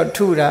ပြီးတော့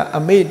ထုတာ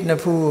အမေနှစ်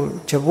ဖူးကို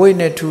ဂျပွေး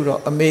နဲ့ထုတော့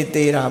အမေ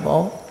သေးတာ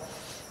ပေါ့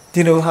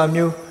ဒီလိုဟာ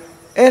မျိုး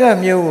အဲ့ဒါ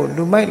မျိုးကို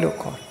လူမိုက်လို့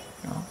ခေါ်တယ်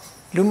နော်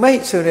လူမို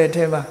က်ဆိုတဲ့အထ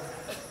က်မှာ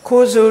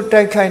ခိုးဆိုး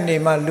တိုက်ခိုက်နေ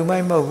မှလူမို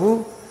က်မဟုတ်ဘူး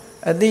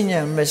အသိဉာ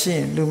ဏ်မရှိရ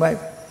င်လူမိုက်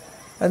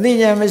အသိ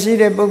ဉာဏ်မရှိ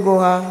တဲ့ပုဂ္ဂို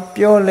လ်ဟာ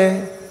ပြောလဲ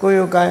ကိုယ်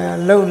ယောကာယ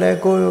လှုပ်လဲ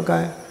ကိုယ်ယောကာ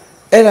ယ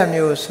အဲ့ဒါ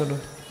မျိုးဆို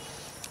လို့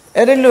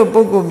အဲ့ဒီလို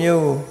ပုဂ္ဂိုလ်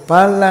မျိုးကို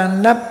ဘာလံ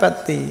နပ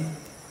တိ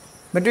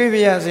မတွေ့ပြ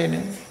ရစေ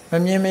နဲ့မ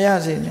မြင်မရ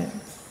စေနဲ့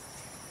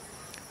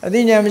အသိ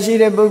ဉာဏ်မရှိ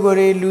တဲ့ပုဂ္ဂိုလ်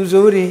တွေလူ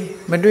ဆိုးတွေ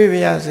မတွေ့ပြ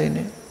ရစေ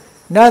နဲ့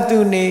နတု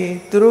နေ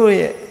သူတို့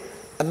ရဲ့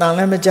အတန်လ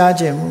ည်းမကြား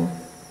ခြင်းဘူး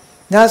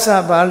ညသ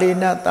ဘာလီ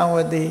နတံဝ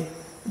တိ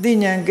အသိ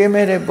ဉာဏ်ကင်း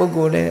မဲ့တဲ့ပုဂ္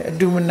ဂိုလ်လည်းအ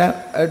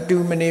တူ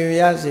မနေ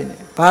ရစေနဲ့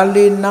ဘာ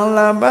လီနံ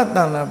လာပ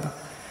တံလာပ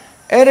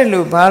အဲ့ဒီ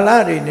လိုဘာလာ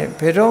တွေနဲ့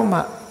ဘယ်တော့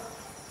မှ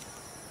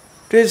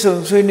တွေ့ဆုံ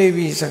ဆွေးနွေး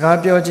ပြီးစကား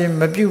ပြောခြင်း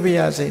မပြုပြ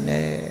ရစေ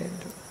နဲ့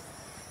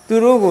သူ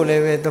တို့ကိုလ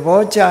ည်းပဲသ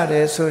ဘောကျတ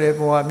ယ်ဆိုတဲ့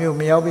ဘဝမျိုး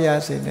မရောက်ပြရ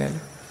စေနဲ့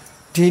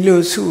ဒီ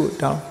လိုဆု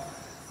တောင်း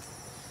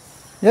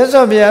မြတ်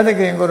စွာဘုရားသ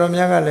ခင်ကိုရော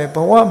မြတ်ကလည်းဘ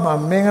ဝမှာ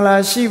မင်္ဂလာ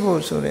ရှိ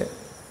ဖို့ဆိုတဲ့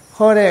ဟ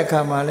ဟောတဲ့အ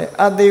ခါမှာလေ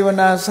အသေဝ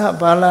နာသ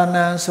ဘာလ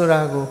နံဆို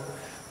တာကို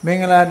မ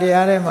င်္ဂလာတ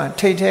ရားထဲမှာ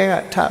ထိတ်ထဲက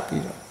ထ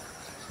ပြီးတော့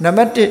နံ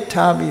ပါတ်1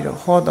ထားပြီးတော့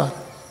ဟောသွား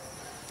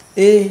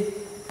အေး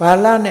ဘာ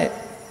လနဲ့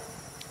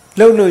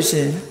လှုပ်လို့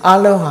ရှိရင်အ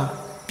လုံးဟာ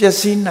ပျက်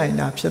စီးနိုင်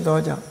တာဖြစ်သော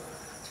ကြောင့်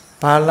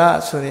ဘာလ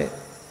ဆိုတဲ့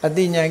အ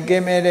တိညာကဲ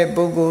မဲတဲ့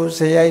ပုဂ္ဂိုလ်ဇ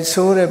ယိုက်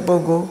ဆိုးတဲ့ပု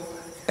ဂ္ဂိုလ်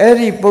အဲ့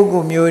ဒီပုဂ္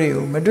ဂိုလ်မျိုးတွေ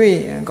ကိုမတွေ့ရ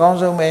င်အကောင်း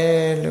ဆုံးပဲ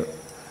လို့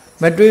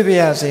မတွေ့ပါ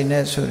ရစေ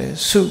နဲ့ဆိုတဲ့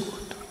ဆု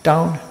တော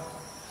င်းတယ်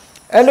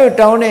အဲ့လို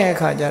တောင်းတဲ့အ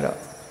ခါကျ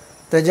တော့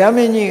တရားမ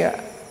င်းကြီးက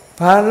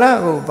ဘာလ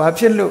ကိုဘာ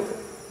ဖြစ်လို့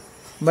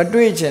မ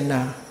တွေ့ချင်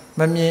တာ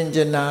မမြင်ချ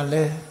င်တာ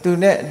လဲသူ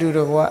နဲ့အတူတ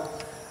ကွ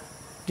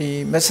ဒီ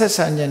မဆက်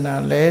ဆံချင်တာ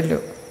လဲ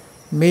လို့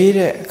မေး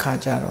တဲ့အခါ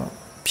ကျတော့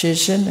ဖြေ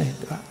ရှင်းတယ်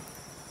သူက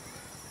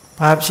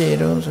ဘာဖြေ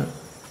တော့ဆို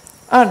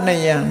အန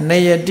ယံန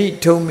ယတိ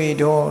ထုံမိ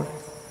တော်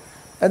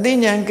အသိ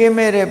ဉာဏ်ကင်း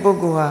မဲ့တဲ့ပုဂ္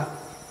ဂိုလ်ဟာ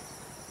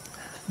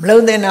မလုံ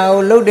တဲ့နာ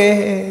ကိုလှုပ်တယ်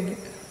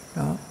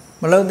နော်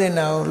မလုံတဲ့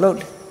နာကိုလှုပ်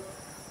တယ်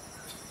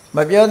မ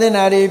ပြောတဲ့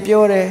နာတွေ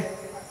ပြောတယ်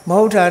မ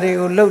ဟုတ်တာတွေ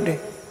ကိုလှုပ်တယ်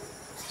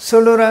ဆို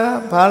လိုတာ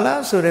ဘာ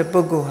လားဆိုတဲ့ပု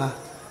ဂ္ဂိုလ်ဟာ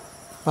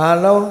ဘာ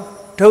လို့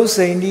ဒု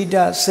စိန်တိတ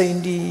စိန်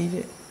တိ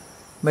တဲ့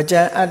မ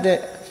ကြံအပ်တဲ့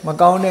မ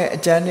ကောင်းတဲ့အ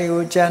ကြံတွေ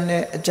ကိုကြံ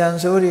တဲ့အကြံ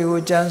ဆိုးတွေကို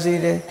ကြံစေ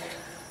တယ်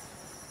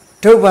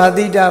ဒုဘာ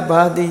တိတ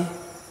ဘာတိ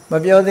မ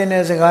ပြော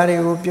တဲ့စကားတွေ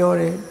ကိုပြော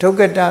တယ်ဒုက္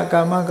ကတ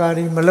ကာမကာ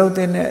ရီမလုပ်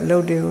တဲ့အလု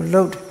ပ်တွေကို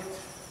လုပ်တယ်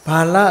ဘာ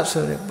လ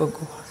ဆိုတဲ့ပုဂ္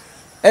ဂိုလ်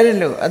အဲ့ဒီ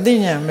လိုအသိ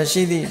ဉာဏ်မ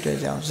ရှိသည့်အတွက်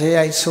ကြောင့်ဇေ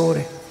ယိုက်ဆိုးတ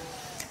ယ်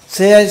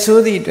ဇေယိုက်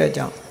ဆိုးသည့်အတွက်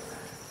ကြောင့်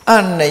အ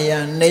နယံ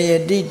နယ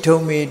တိထုံ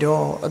မိ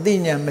တော်အသိ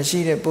ဉာဏ်မရှိ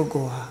တဲ့ပုဂ္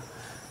ဂိုလ်ဟာ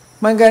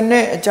မှန်ကန်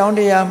တဲ့အကြောင်းတ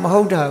ရားမဟု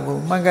တ်တာကို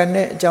မှန်ကန်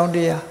တဲ့အကြောင်းတ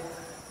ရား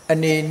အ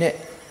နေနဲ့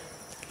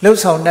လှုပ်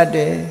ဆောင်တတ်တ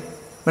ယ်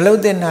မလှုပ်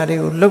တဲ့နာတွေ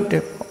ကိုလှုပ်တ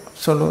ယ်ပေါ့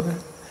ဆိုလို့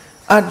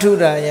အထု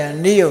ရာယံ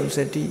နိယုံစ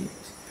တိ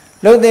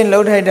လှုပ်တဲ့လှု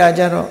ပ်ထိုက်တာ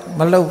ကြတော့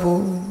မလှုပ်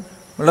ဘူး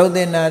မလှုပ်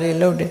တဲ့နာတွေ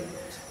လှုပ်တယ်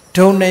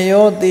ဒုံန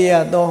ယောတေယ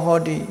သောဟော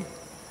တိ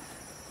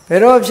ဘယ်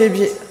တော့ဖြစ်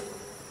ဖြစ်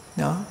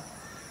နော်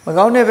မ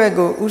ကောင်းတဲ့ဘက်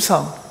ကိုဥ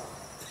ဆောင်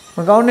မ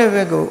ကောင်းတဲ့ဘ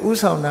က်ကိုဥ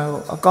ဆောင်တာ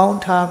ကိုအကောင်း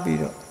ထားပြီး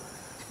တော့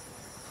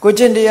ကို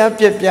ကျင့်တရား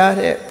ပြက်ပြား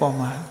တဲ့ပုံ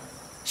မှာ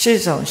ရှေ့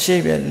ဆောင်ရှေ့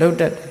ပြလှုပ်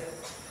တတ်တယ်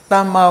တ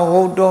မ္မာ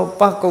ဝုဒ္ဓ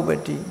ပကုပ္ပ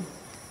တိ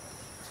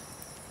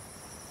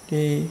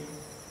ဒီ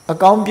အ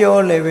ကောင်းပြော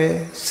လည်းပဲ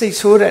စိတ်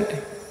ဆိုးတတ်တ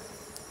ယ်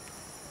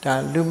ဒါ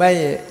လူမိုက်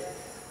ရဲ့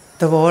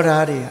သဘော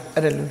ထားတွေ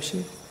အဲ့ဒါလို့ရှိ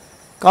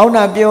ကောင်း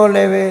တာပြောလ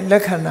ည်းပဲလ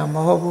က်ခံတာမ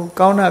ဟုတ်ဘူး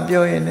ကောင်းတာ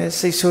ပြောရင်လည်း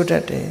စိတ်ဆိုးတ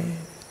တ်တယ်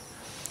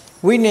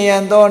ဝိနယံ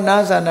သောနာ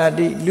သနာ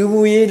တိလူ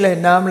မှုရေးလ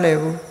ည်းနားမလဲ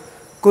ဘူး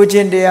ကိုချ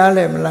င်းတရားလ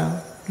ည်းမလား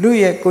လူ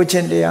ရဲ့ကိုချ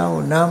င်းတရား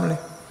ကိုနားမလဲ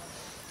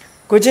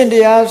ကိုချင်းတ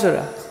ရားဆို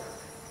တာ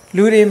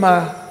လူတွေမှာ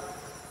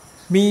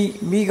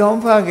မိကောင်း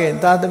ဖခင်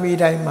သာသမီ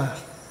တိုင်းမှာ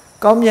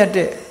ကောင်းမြတ်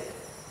တဲ့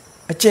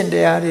အကျင့်တ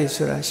ရားတွေ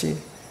ဆိုတာရှိတယ်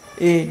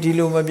အေးဒီ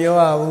လိုမပြော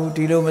ရဘူး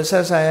ဒီလိုမဆ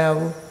က်ဆံရ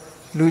ဘူး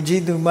လူ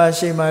ကြီးသူမ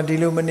ရှိမှဒီ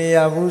လိုမနေရ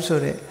ဘူးဆို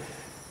တဲ့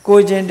ကို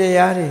ချင်းတ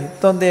ရားတွေ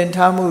သွန်သင်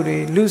ထားမှုတွေ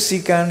လူစ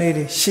ည်းကမ်းလေး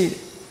တွေရှိတယ်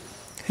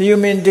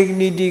human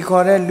dignity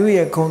ခေါ်တဲ့လူ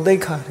ရဲ့ဂုဏ်သိ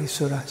က္ခာတွေ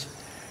ဆိုတာရှိ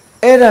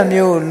အဲ့ဒါ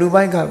မျိုးလူ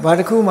ပိုင်းကဘာ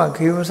တစ်ခုမှ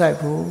ခေမဆိုင်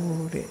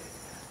ဘူးတဲ့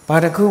ဘာ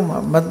တစ်ခုမှ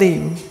မသိ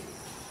ဘူး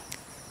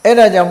အဲ့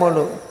ဒါကြောင့်မို့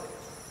လို့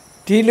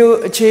ဒီလို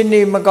အခြေအ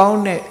နေမကော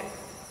င်းတဲ့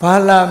ဘာ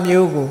လာ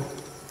မျိုးကို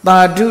သာ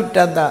ဓုတ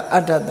တ္တအ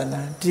တ္တတ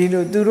နာဒီ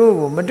လိုသူတို့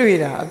ကိုမတွေ့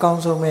တာအကော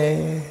င်းဆုံးပဲ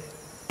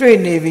တွေ့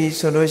နေပြီ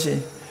ဆိုလို့ရှိရ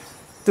င်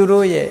သူ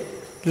တို့ရဲ့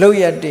လောက်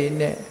ရတွေ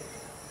နဲ့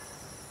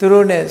သူ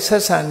တို့နဲ့ဆ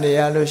က်ဆံနေရ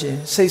လို့ရှိရင်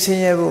စိတ်ဆ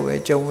င်းရဲဖို့ပဲ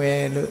ကြုံပဲ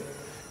လို့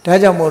ဒါ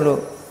ကြောင့်မို့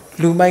လို့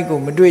လူမိုက်ကို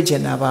မတွေ့ချ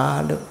င်တာပါ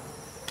လို့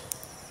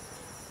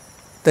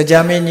တ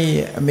ရားမင်းကြီး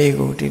ရဲ့အမေ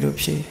ကိုဒီလို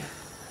ဖြေ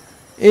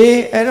အေး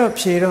အဲ့တော့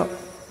ဖြေတော့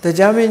တ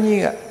ရားမင်းကြီး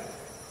က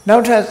နော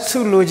က်ထပ်ဆု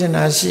လိုချင်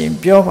တာရှိရင်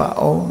ပြောပါ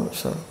အောင်လို့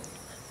ဆို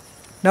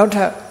နောက်ထ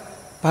ပ်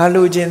ဘာ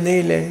လိုချင်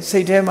သေးလဲစိ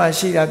တ်ထဲမှာ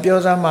ရှိတာပြော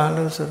စမ်းပါ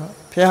လို့ဆိုတော့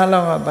ဘုရားလော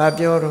င်းကဘာ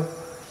ပြောတော့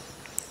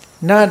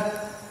နတ်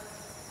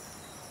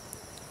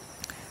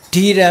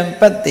ဓီရံ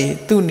ပတ္တိ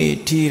သူနေ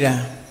ဓီရံ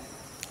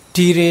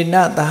ဓီရေန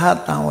သဟ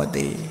တံဝ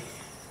တိ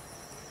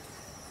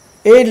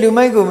အေးလူ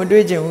မိုက်ကိုမ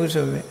တွေ့ချင်ဘူး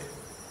ဆိုပဲ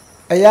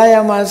အရာရာ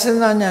မှာစဉ်း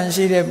စားဉာဏ်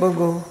ရှိတဲ့ပုဂ္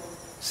ဂိုလ်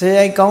ဇေ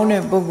ယိုက်ကောင်း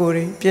တဲ့ပုဂ္ဂိုလ်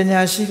တွေပ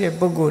ညာရှိတဲ့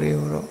ပုဂ္ဂိုလ်တွေ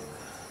ကိုတော့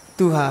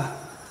သူဟာ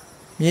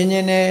မြင်ကျ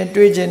င်တယ်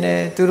တွေ့ကျင်တယ်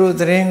သူတို့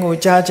သတင်းကို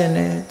ကြားကျင်တ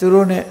ယ်သူ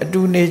တို့နဲ့အ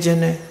တူနေကျင်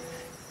တယ်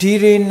ဒီ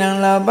ရေနံ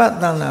လာပ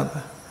တန်လာပ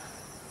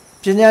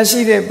ပညာရှိ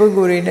တဲ့ပုဂ္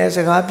ဂိုလ်တွေနဲ့စ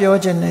ကားပြော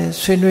ကျင်တယ်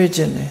ဆွေးနွေးကျ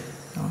င်တယ်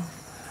နော်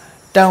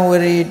တံဝ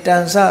ရီတ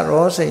န်ဆ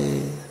ရောစေ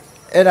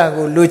အဲ့ဒါ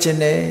ကိုလိုချင်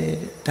တယ်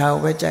ဒါ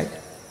ကိုပဲကြို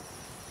က်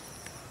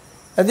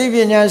အသိပ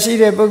ညာရှိ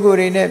တဲ့ပုဂ္ဂိုလ်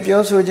တွေနဲ့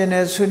ပြောဆိုခြင်း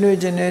နဲ့ဆွေးနွေး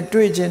ခြင်းနဲ့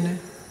တွေ့ခြင်းနဲ့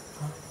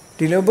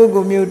ဒီလိုပုဂ္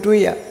ဂိုလ်မျိုးတွေ့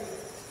ရ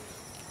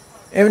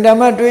အင်မတန်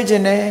မှတွေ့ခြ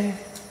င်းနဲ့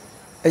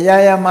အရာ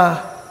ရာမှာ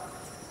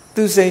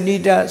သူစိန်တိ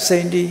တစိ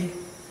န်တိ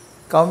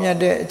ကောင်းမြတ်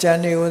တဲ့အကျဉ်း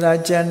တွေကိုသာ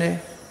ကျမ်းတယ်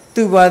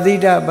သူဘာတိ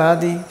တဘာ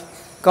တိ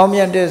ကောင်းမြ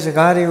တ်တဲ့စ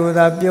ကားတွေကို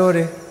သာပြောတ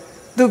ယ်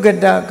သူက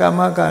တကာမ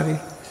ကာရီ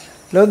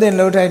လုံးတဲ့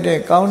လှုပ်ထိုက်တဲ့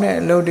ကောင်းတဲ့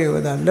အလုပ်တွေ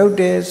ကိုသာလုပ်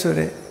တယ်ဆို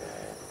တဲ့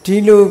ဒီ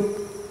လို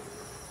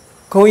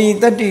ခွန်ကြီး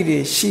တတ္တိတွေ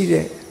ရှိ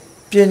တဲ့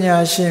ပညာ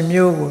ရှင်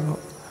မျိုးကို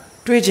တော့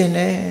တွေးချင်တ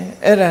ယ်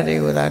အဲ့ဒါတွေ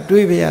ကိုသာ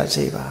တွေးပြရ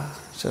စေပါ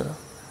ဆိုတော့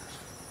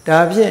ဒါ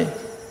ဖြင့်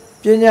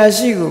ပညာ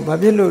ရှိကိုဘာ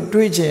ဖြစ်လို့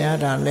တွေးချင်ရ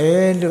တာလဲ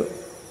လို့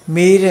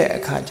မေးတဲ့အ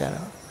ခါကျ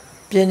တော့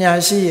ပညာ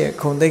ရှိရဲ့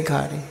ခုံသိက္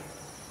ခာတွေ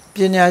ပ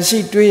ညာရှိ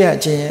တွေးရ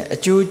ခြင်းရဲ့အ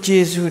ကျိုး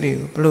ကျေးဇူးတွေ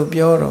ကိုဘယ်လို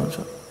ပြောတော့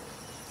ဆို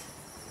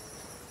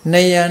န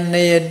ယံန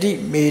ယတိ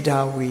မေဓာ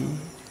ဝီ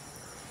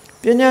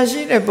ပညာ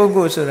ရှိတဲ့ပုဂ္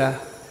ဂိုလ်ဆိုတာ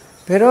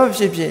ဘယ်တော့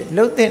ဖြစ်ဖြစ်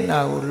လှုပ်တဲ့နာ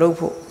ကိုလှုပ်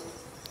ဖို့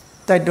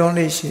တိုက်တွန်း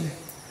လေးရှိတယ်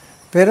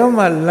ဘယ်တော့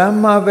မှလမ်း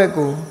မဘက်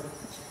ကို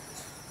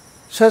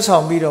ဆက်ဆော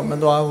င်ပြီးတော့မ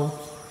သွားဘူး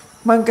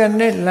မှန်ကန်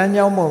တဲ့လမ်း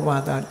ကြောင်းပေါ်မှာ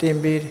သာတင်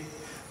ပေးတယ်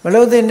မ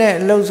လှုပ်တဲ့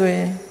အလုပ်ဆိုရ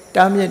င်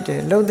တားမြစ်တ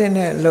ယ်လှုပ်တဲ့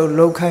အလုပ်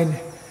လှုပ်ခိုင်းတ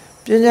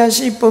ယ်ပညာ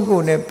ရှိပုဂ္ဂို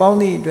လ်နဲ့ပေါင်း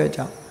သည့်အတွက်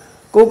ကြောင့်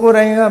ကိုယ်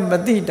တိုင်ကမ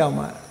သိတောင်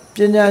မှပ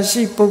ညာ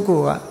ရှိပုဂ္ဂို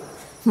လ်က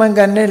မှန်က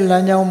န်တဲ့လ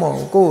မ်းကြောင်းပေါ်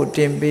ကိုယ်တ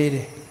င်ပေးတ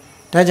ယ်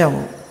ဒါကြောင့်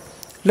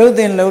လှုပ်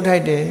ထို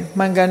က်တယ်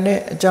မှန်ကန်တဲ့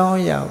အကြောင်း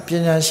အရာကို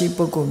ပညာရှိ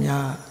ပုဂ္ဂိုလ်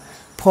များ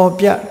ဖော်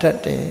ပြတတ်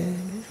တယ်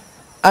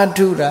အ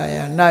ထုရာယ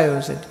နာယော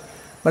စတိ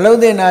မလှုပ်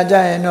တဲ့နာကြ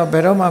ရင်တော့ဘ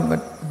ယ်တော့မှ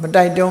မ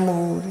တိုက်တွန်း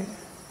ဘူးတဲ့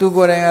သူ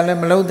ကိုယ်တိုင်ကလည်း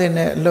မလှုပ်တဲ့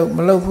အလုပ်မ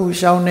လှုပ်ဘူး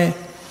ရှောင်းနေ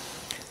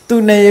သူ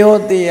နေရော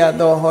တေရ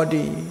တော့ဟော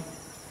ဒီ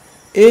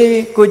အေး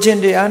ကိုချ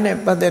င်းတရားနဲ့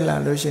ပတ်သက်လာ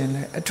လို့ရှိရင်လ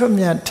ည်းအထွတ်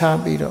မြတ်ထား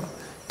ပြီးတော့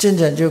ကျင့်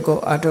ကြံကြုတ်ကို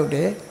အထုတ်တ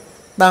ယ်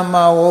တမ္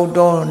မာဝုဒ္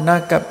ဓောန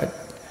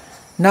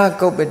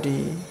ကုပ္ပတိ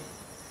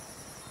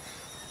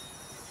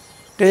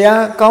တ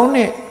ရားကောင်း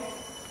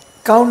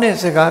တဲ့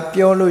စကား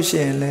ပြောလို့ရှိ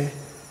ရင်လည်း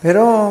ဘယ်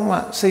တော့မှ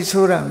စိတ်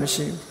ဆိုးတာမ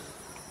ရှိဘူး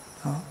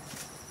ဟော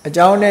အ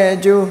ကြောင်းနဲ့အ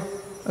ကျိုး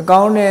အ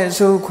ကောင်းနဲ့အ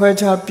ဆိုးခွဲ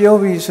ခြားပြော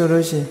ပြီးဆို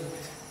လို့ရှိ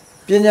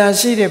ရင်ပညာ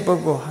ရှိတဲ့ပု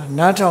ဂ္ဂိုလ်ဟာ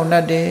နားထောင်တ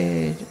တ်တယ်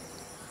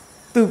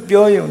သူ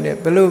ပြောရုံနဲ့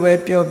ဘယ်လိုပဲ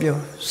ပြော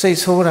စိတ်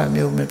ဆိုးတာ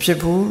မျိုးမဖြစ်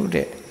ဘူး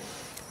တဲ့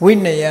ဝိ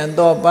နယံ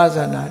သောပါ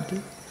ဇာနာတိ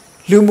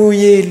လူမှု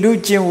ရေးလူ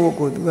ကျင့်ဝတ်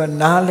ကိုသူက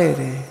နားလဲ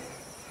တယ်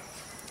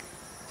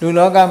လူ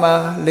လောကမှာ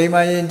လိမ္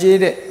မာရင်ကြီး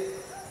တဲ့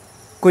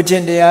ကိုကျ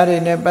င့်တရားတွေ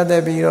နဲ့ပတ်သ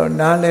က်ပြီးတော့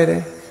နားလဲတ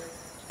ယ်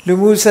လူ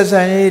မှုဆက်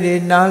ဆံရေးတွေ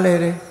နားလဲ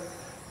တယ်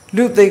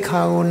လူသိက္ခာ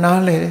ကို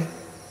နားလဲတယ်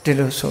ဒီ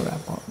လိုဆိုတာ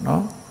ပေါ့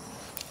နော်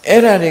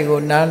အဲ့ဒါတွေ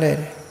ကိုနားလဲ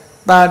တယ်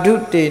သာဓု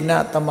တေန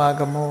တမ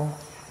ဂမော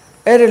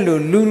အဲ့ဒါ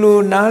လူ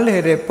နားလဲ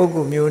တဲ့ပုဂ္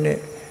ဂိုလ်မျိုးနဲ့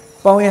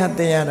ပေါင်းရသ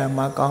င်ရတာ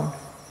မှကောင်း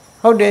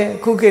ဟုတ်တယ်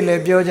ခုခေတ်လ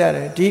ည်းပြောကြတ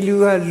ယ်ဒီလူ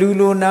က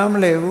လူနားမ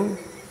လဲဘူး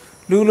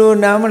လူ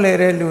နားမလဲ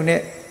တဲ့လူ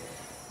နဲ့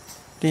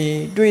ဒီ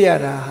တွေ့ရ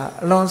တာဟာ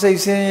အလွန်စိတ်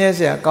ဆင်းရဲစ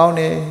ရာကောင်း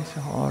တယ်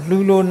ဟော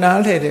လူနား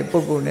လဲတဲ့ပု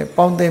ဂ္ဂိုလ်နဲ့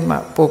ပေါင်းသိမှ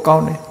ပိုကော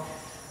င်းတယ်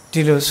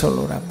ဒီလိုဆို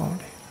လိုတာပေါ့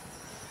လေ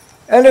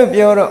အဲ့လို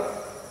ပြောတော့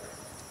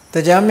တ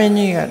ရားမင်း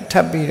ကြီးကထ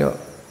ပ်ပြီးတော့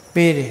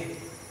ပေးတယ်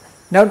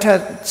နောက်ထပ်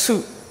စု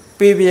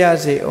ပေးပြရ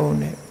စေအောင်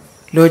နဲ့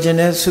လိုချင်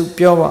တဲ့စု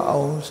ပြောပါအော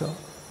င်ဆို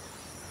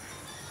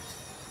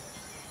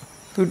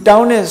သူတော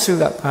င်းတဲ့စု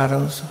ကဘာ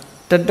တော့ဆို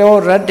တတော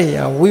ရတ္တယ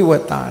ဝိဝ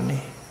တ္တာနေ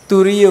သူ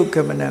ရိယုက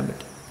မနမ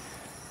တိ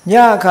ည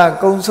အခါ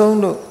ကုံဆုံး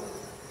လို့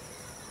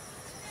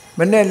မ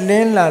နဲ့လ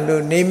င်းလာ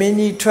လို့နေမင်း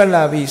ကြီးထွက်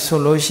လာပြီဆို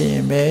လို့ရှိရ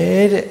င်ပဲ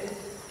တဲ့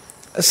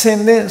အစင်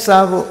သင့်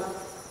စားဖို့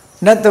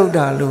နတ်တုဒ္ဓ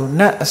လို့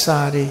နတ်အစာ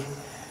တွေ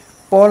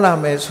ပေါ်လာ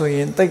မယ်ဆိုရ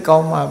င်သိကော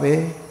င်းမှာပဲ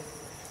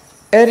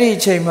အဲ့ဒီ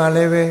အချိန်မှလ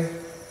ည်းပဲ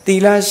သီ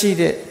လရှိ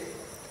တဲ့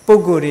ပု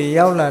ဂ္ဂိုလ်တွေ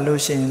ရောက်လာ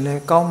လို့ရှိရင်လ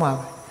ည်းကောင်းမှာ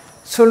ပဲ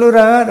ဆိုလို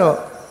တာကတော့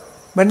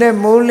မနဲ့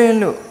မိုးလင်း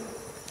လို့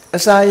အ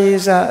စာရေ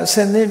စာအစ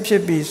င်သင့်ဖြ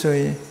စ်ပြီဆို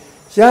ရင်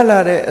ရလာ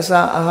တဲ့အစာ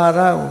အာဟာ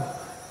ရကို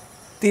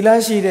သီလ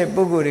ရှိတဲ့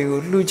ပုဂ္ဂိုလ်တွေကို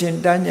လှူချင်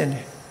တန်းကျင်တ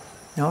ယ်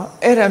နော်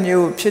အဲ့ဒါ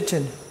မျိုးဖြစ်ချ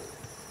င်တယ်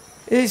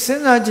အေးစ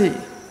ဉ်းစားကြည့်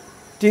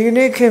ဒီက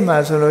နေ့ခေတ်မှာ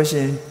ဆိုလို့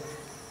ရှိရင်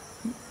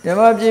ဓမ္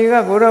မပြေက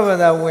ဘုရားဘာ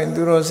သာဝင်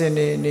သူတော်စင်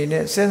တွေအနေ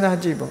နဲ့စဉ်းစား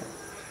ကြည့်ပေါ့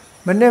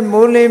မနဲ့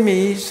မိုးလင်းပြီ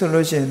ဆို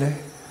လို့ရှိရင်လေ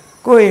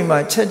ကိုယ့်အိမ်မှာ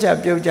ချက်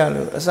ပြုတ်ကြ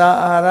လို့အစာ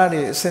အာဟာရ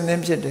တွေအစင်သ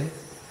င်းဖြစ်တယ်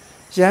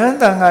ယဟန်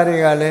တန်ဃာတွေ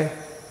ကလည်း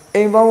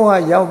အိမ်ပေါင်းဟာ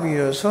ရောက်ပြီး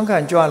တော့ဆွမ်းခံ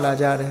ကြွလာ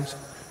ကြတယ်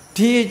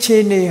ဒီအခြေ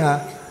အနေဟာ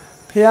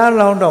ဘုရား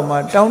လောင်းတော်မှာ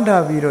တောင်းတ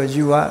ပြီးတော့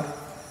ယူရ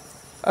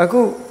အ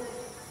ခု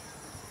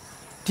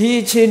ဒီ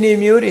အခြေအနေ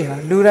မျိုးတွေဟာ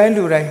လူတိုင်း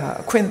ဟာ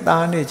အခွင့်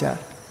သားနေကြ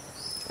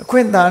အခွ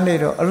င့်သားနေ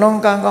တော့အလွန်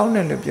ကံကောင်းတ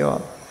ယ်လို့ပြော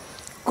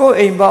ကိုယ်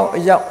အိမ်ပေါင်း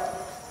အရောက်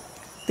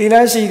သီလ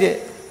ရှိတဲ့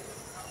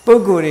ပု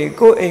ဂ္ဂိုလ်တွေ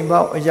ကိုယ်အိမ်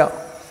ပေါင်းအရော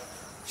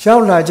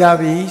က်လာကြ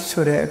ပြီ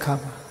ဆိုတဲ့အခါ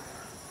မှာ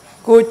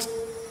ကိုယ်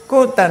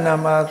တဏ္ဍာ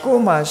မှာကို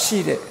ယ်မှာရှိ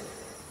တဲ့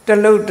တ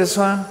လုတ်တ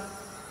စွ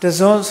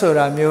န်းဆို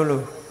တာမျိုး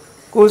လို့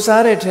ကိုယ်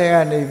စားတဲ့ထဲက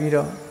နေပြီး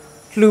တော့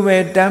လှူမ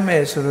ယ်တမ်းမ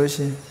ယ်ဆိုလို့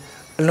ရှိရင်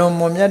အလွန်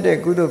မွန်မြတ်တဲ့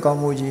ကုသိုလ်ကော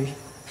င်းမှုကြီး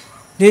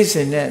နေ့စ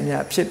ဉ်နဲ့အမျှ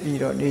ဖြစ်ပြီး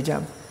တော့နေကြ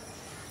မှာ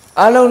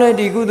အားလုံးလည်း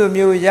ဒီကုသိုလ်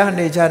မျိုးရ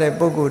နေကြတဲ့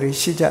ပုဂ္ဂိုလ်တွေ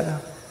ရှိကြတာ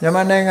မြန်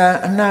မာနိုင်ငံ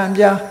အနှံ့အ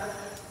ပြား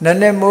နည်း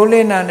နည်းမိုးလ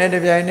င်းတာနဲ့တ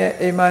ပြိုင်နက်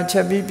အိမ်မှာချ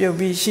က်ပြီးပြုတ်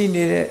ပြီးရှိ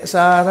နေတဲ့အ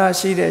စာအာဟာရ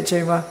ရှိတဲ့အချိ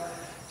န်မှာ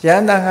ရဟ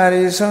န်းတန်ဃာ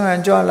တွေဆွမ်းခံ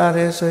ကြွလာတ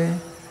ယ်ဆိုရင်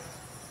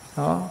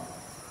နော်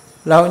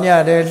လောင်းကြ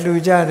တယ်လှူ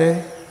ကြတယ်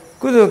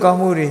ကုသိုလ်ကောင်း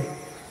မှုတွေ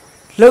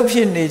လှုပ်ဖြ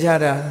စ်နေကြ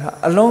တာ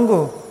အလုံး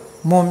ကို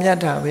မွန်မြတ်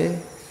တာပဲ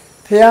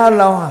ဖះအ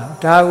လောင်းဟာ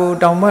ဒါကို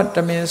တောင်မှတ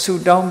မင်ဆူ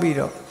တောင်းပြီး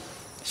တော့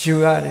ယူ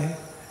ရတယ်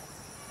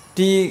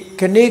ဒီ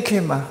ခဏခေ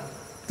တ်မှာ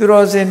သူ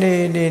တော်စင်တွေ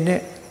အနေ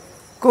နဲ့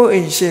ကိုယ်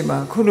အိမ်ရှိမှာ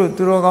ခုလို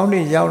သူတော်ကောင်း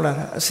တွေရောက်လာ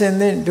တာအစင်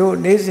သင့်တို့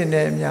နေစဉ်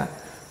နဲ့အမျှ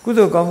ကု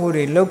သိုလ်ကောင်းမှု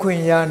တွေလှုပ်ခွ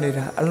င့်ရနေ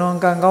တာအလွန်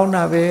ကံကောင်း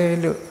တာပဲ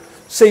လို့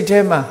စိတ်ထဲ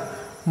မှာ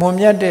မွန်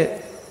မြတ်တဲ့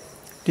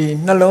ဒီ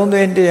နှလုံးသွ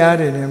င်းတရား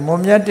တွေနဲ့မွ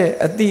န်မြတ်တဲ့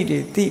အသည့်တွေ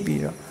သိပြီး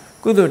တော့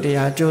ကုသိုလ်တ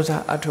ရားကြိုး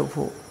စားအထောက်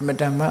ဖို့အမ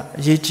တန်မှ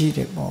အရေးကြီးတ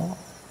ယ်ပေါ့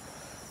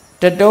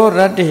တတောရ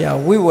တ္တယ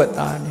ဝိဝတ္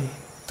တာနေ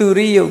သူ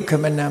ရိယုခ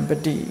မနံပ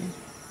တိ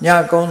ည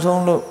ကုံ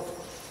ဆုံးလို့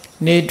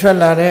နေထွက်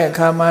လာတဲ့အ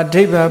ခါမှာ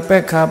ဒိဗ္ဗပ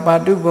က္ခပါ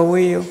တုဘ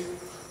ဝေယ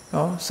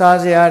နော်စား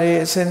စရာတွေ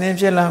အစဉ်သင်း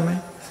ဖြစ်လာမယ်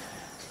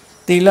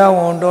သီလ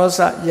ဝံဒောစ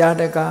ယာ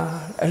တက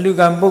အလှ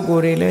ကံပုဂ္ဂို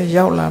လ်တွေလည်း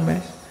ရောက်လာမ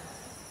ယ်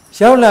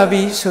ရောက်လာ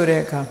ပြီဆို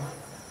တဲ့အခါမှာ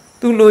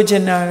သူလိုချ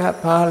င်တာက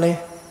ဘာလဲ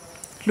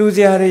လှူစ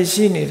ရာတွေ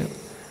ရှိနေတော့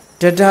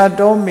တထာ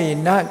တောမေ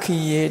နခိ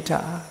ယေ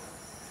တာ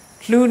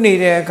လှူနေ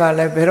တဲ့အခါ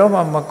လဲဘယ်တော့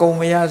မှမကုံ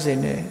မရစေ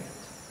နဲ့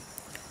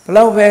ဘ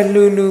လောက်ပဲ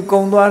လှူ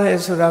ကုံသွားတယ်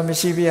ဆိုတာမ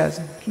ရှိပြရ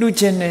စေလှူ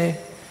ခြင်းနဲ့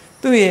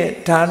သူ့ရဲ့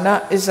ဒါန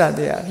အစ္ဆတ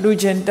ရားလှူ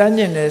ခြင်းတန်း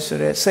ကျင်တယ်ဆို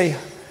တဲ့စိတ်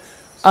ဟာ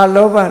အ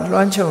လောဘလွှ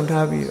မ်းခြုံ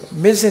ထားပြီး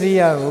မစ္စရိ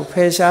ယကိုဖ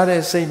ယ်ရှား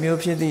တဲ့စိတ်မျိုး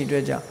ဖြစ်သည့်အတွ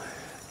က်ကြောင့်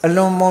အ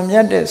လွန်မွန်မြ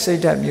တ်တဲ့စိ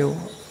တ်ဓာတ်မျိုး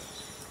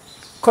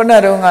ခုန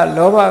တုန်းက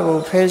လောဘကို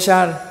ဖယ်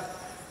ရှား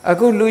အ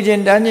ခုလူချ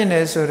င်းတန်းကျင်တ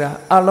ယ်ဆိုတာ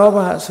အလောဘ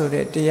ဆို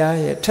တဲ့တရား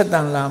ရဲ့ထက်သ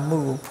န်လာမှု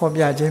ကိုဖော်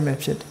ပြခြင်းပဲ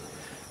ဖြစ်တယ်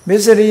မ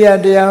စ္စရိယ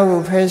တရား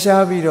ကိုဖယ်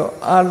ရှားပြီးတော့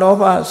အလော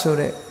ဘဆို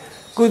တဲ့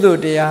ကုသို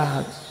လ်တရားဟာ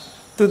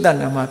သူတဏ္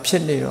ဍာမှာဖြ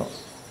စ်နေတော့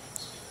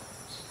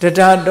တ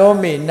ထာတော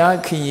မေန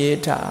ခိယေ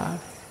တာ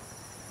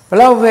ဘ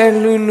လောက်ပဲ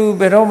လူ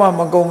ဘယ်တော့မှ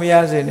မကုန်မရ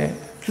စေနဲ့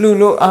လှူ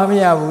လို့အားမ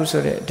ရဘူး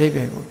ဆိုတဲ့အဓိပ္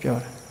ပာယ်ကိုပြော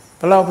တာ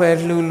ဘလောက်ပဲ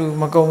လှူ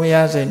မကုန်မရ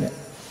စေနဲ့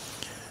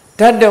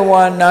ဓတ္တ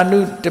ဝါနာနု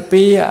တ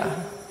ပေယ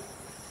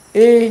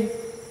အေး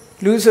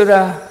လူဆို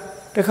တာ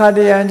တခါတ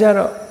ရံကြ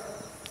တော့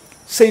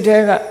စိတ်ထဲ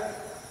က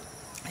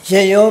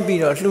ရေရောပြီး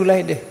တော့လှူလို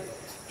က်တယ်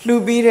လှူ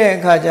ပြီးတဲ့အ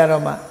ခါကျ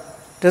တော့မှ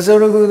တစိုး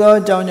တကူသော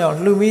အကြောင်းကြောင့်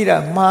လှူပြီးတာ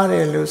မှားတ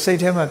ယ်လို့စိတ်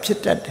ထဲမှာဖြစ်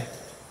တတ်တယ်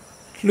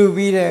လှူ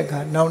ပြီးတဲ့အခါ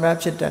နောင်တ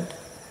ဖြစ်တတ်တ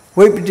ယ်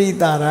ဝိပတိ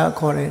တာရာ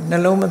ခေါ်တယ်နှ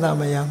လုံးမသာ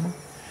မရမှု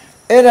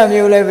အဲ့ဒါ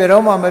မျိုးလည်းဘယ်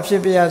တော့မှမဖြ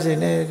စ်ပြရစေ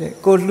နဲ့တဲ့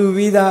ကိုလှူ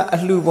ပြီးသားအ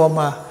လှူပေါ်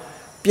မှာ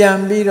ပြန်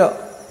ပြီးတော့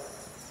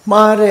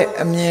မှားတဲ့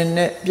အမြင်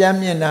နဲ့ပြန်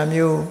မြင်တာ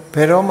မျိုးဘ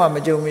ယ်တော့မှမ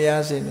ကြုံမရ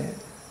စေနဲ့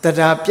တ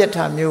ရားပြက်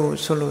တာမျိုး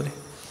ဆိုလို့တယ်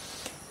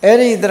အဲ့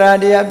ဒီတရား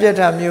တရားပြက်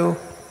တာမျိုး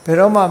ဘယ်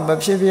တော့မှမ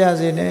ဖြစ်ပြရ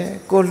စေနဲ့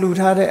ကိုလှူ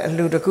ထားတဲ့အ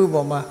လှူတစ်ခု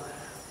ပေါ်မှာ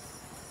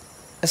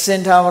အစ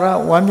င်ထာဝရ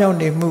ဝမ်းမြောက်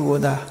နေမှုကို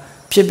သာ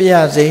ဖြစ်ပြရ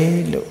စေ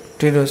လို့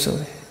ဒီလိုဆို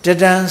တယ်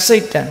တတံစိ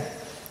တ်တံ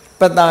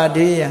ပတာ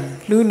ဒေယံ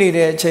လှူနေ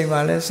တဲ့အချိန်မှာ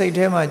လဲစိတ်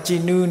ထဲမှာကြ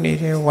ည်နူးနေ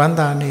တယ်ဝမ်း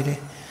သာနေတယ်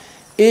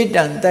အေ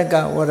တံတက်က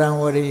ဝရံ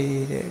ဝရီ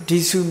တဲ့ဒီ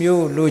စု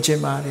မျိုးလိုချင်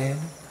ပါတယ်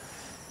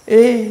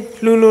အေး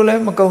လှူလို့လ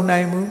ည်းမကုန်နို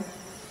င်ဘူး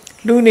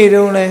လှူနေ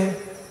တော့လဲ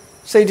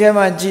စိတ်ထဲ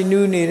မှာကြည်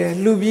နူးနေတယ်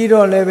လှူပြီး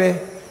တော့လည်းပဲ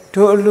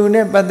တို့အလှူ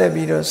နဲ့ပတ်သက်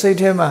ပြီးတော့စိတ်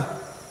ထဲမှာ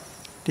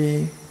ဒီ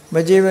မ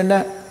ကြေမန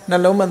က်နှ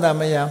လုံးမသာ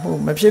မရမှု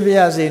မဖြစ်ပြ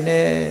ရစေ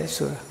နဲ့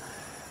ဆိုတာ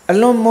အ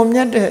လွန်မွန်မြ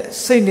တ်တဲ့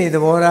စိတ်နေသ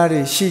ဘောထား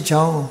တွေရှိ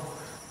ချောင်း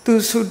သူ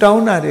ဆူတော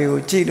င်းတာတွေ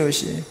ကိုကြည့်လို့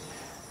ရှိရင်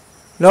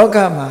လောက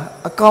မှာ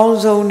အကောင်း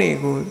ဆုံးတွေ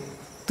ကို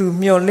သူ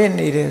မျှော်လင့်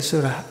နေတယ်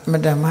ဆိုတာအမ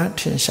တန်မှ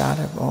ထင်ရှား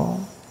တယ်ပေါ့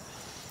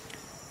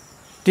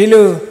ဒီ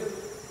လို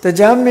တ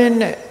ရားမင်း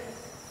နဲ့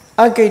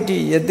အဂိတ္တိ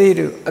ယသိ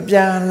တို့အပြ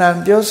န်အလှန်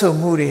ပြောဆို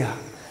မှုတွေဟာ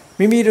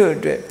မိမိတို့အ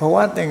တွက်ဘဝ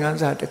သင်ခန်း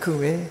စာတစ်ခု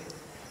ပဲ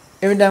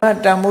အမတန်မှ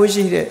တန်ဖိုး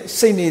ရှိတဲ့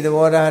စိတ်နေသ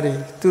ဘောထားတွေ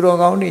သူတော်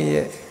ကောင်းတွေ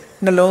ရဲ့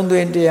နှလုံးသွ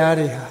င်းတရား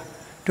တွေဟာ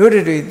တို့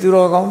တွေသူ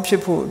တော်ကောင်းဖြ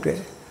စ်ဖို့အတွက်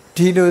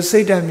ဒီလိုစိ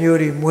တ်ဓာတ်မျိုး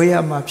တွေမွေးရ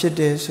မှာဖြစ်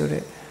တယ်ဆို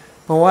တဲ့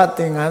ဘဝသ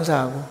င်ခန်းစာ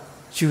ကို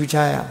ယူချ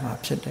ရမှာ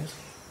ဖြစ်တယ်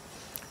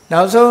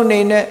နောက်ဆုံးအနေ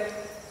နဲ့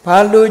ဘာ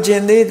လိုချ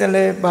င်သေးတယ်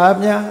လဲဘာ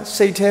များ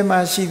စိတ်ထဲမှာ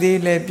ရှိသေး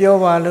လဲပြော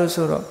ပါလို့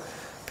ဆိုတော့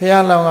ဘု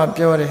ရားလောင်းက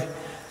ပြောတယ်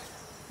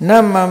န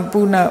မ္မံ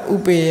ပုဏ္ဏဥ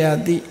ပေယ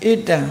တိဧ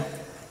တံ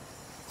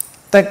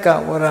တက္က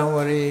ဝရံဝ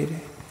ရေ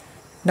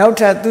နောက်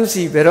ထပ်သူ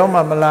စီဘယ်တော့မှ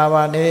မလာ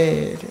ပါနဲ့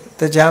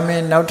တဲ့တရားမ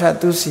င်းနောက်ထပ်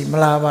သူစီမ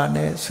လာပါ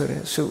နဲ့ဆို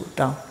တဲ့ဆု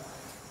တောင်း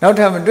နောက်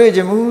ထပ်မတွေ့ချ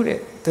င်ဘူးတဲ့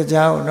တ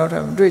ရားကိုနောက်ထ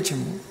ပ်မတွေ့ချင်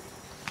ဘူး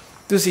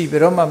သူစီဘ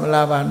ယ်တော့မှမ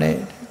လာပါနဲ့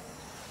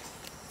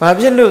ဘာ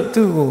ဖြစ်လို့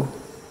သူ့ကို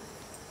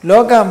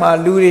လောကမှာ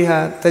လူတွေဟာ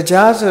တ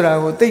ရားဆိုတာ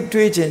ကိုသိ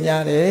တွေးချင်ကြ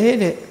တယ်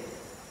တဲ့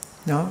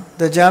နော်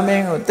တရားမ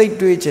င်းကိုသိ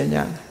တွေးချင်ကြ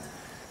တယ်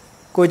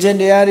ကိုကျင့်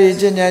တရားတွေ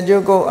ကျင့်ကြံ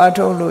ကြိုးကုပ်အ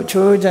ထုတ်လို့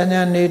ချိုးချမ်းချ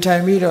မ်းနေထို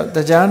င်ပြီးတော့တ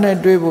ရားနဲ့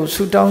တွေ့ဖို့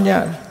ဆူတောင်းကြတ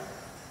ယ်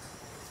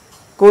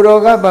ကို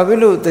တော်ကဘာဖြစ်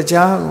လို့တ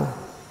ရားကို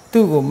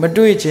သူ့ကိုမ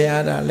တွေ့ချင်ရ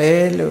တာလဲ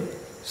လို့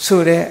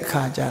ဆိုတဲ့အ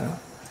ခါကျတော့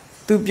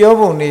သူပြော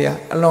ပုံတွေက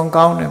အလွန်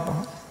ကောင်းတယ်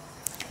ပေါ့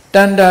တ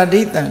န္တာ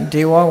ဒိတံ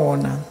ဒေဝဝ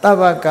နံသဗ္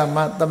ဗကမ္မ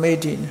သမိဋ္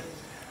ဌိန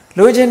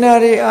လိုချင်တာ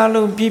တွေအ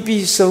လုံး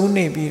ပြီးစုံ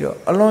နေပြီးတော့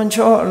အလွန်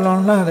ချောအလွ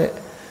န်လှတဲ့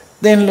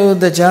သင်လို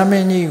တရားမ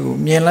င်းကြီးကို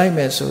မြင်လိုက်မ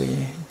ယ်ဆိုရ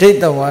င်ဒိဋ္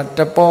ဌဝါတ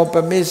ပေါ်ပ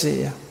မစ္စေ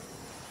ယ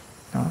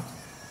နော်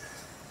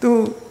သူ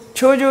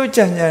ချိုးချိုး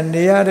ကြံကြံ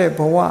နေရတဲ့ဘ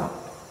ဝ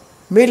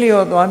မေ့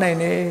လျော့သွားနိုင်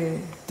တယ်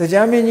တ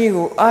ရားမင်းကြီး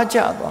ကိုအားကျ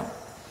သွား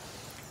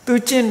သူ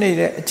ကျင့်နေ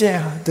တဲ့အကျင့်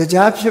ဟာတ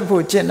ရားဖြစ်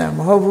ဖို့ကျင့်တာမ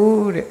ဟုတ်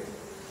ဘူးတဲ့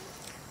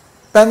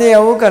တန်တ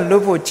ရားဝုကလွ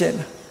တ်ဖို့ကျင့်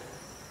တာ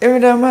အမြဲ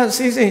တမ်း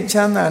စိစိမ်ချ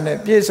မ်းသာနဲ့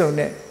ပြည့်စုံ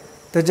တဲ့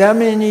တရား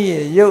မင်းကြီး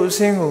ရဲ့ရုပ်အဆ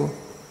င်းကို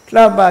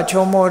လှပ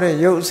ချုံမောတဲ့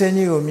ရုပ်အဆင်း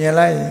ကြီးကိုမြင်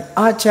လိုက်ရင်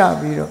အားချ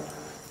ပြီးတော့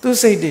သူ့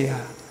စိတ်တွေ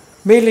ဟာ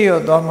မေ့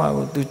လျော့သွားမှာ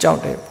ကိုသူကြောက်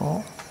တယ်ပေါ့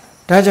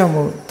ဒါကြောင့်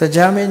မို့တ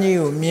ရားမင်းကြီး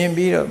ကိုမြင်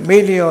ပြီးတော့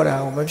မေ့လျော့တာ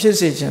ကိုမဖြစ်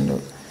စေချင်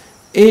လို့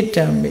ဧ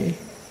တံမေ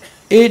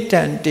ဧ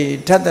တံတေ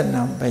ဓတ္တ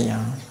နံဘယံ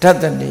ဓတ္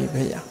တနေဘ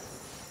ယံ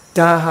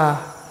ဒါဟာ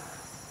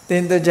တ တ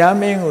င်တရား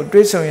မင်းကို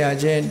တွေးဆုံရ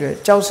ခြင်းအတွက်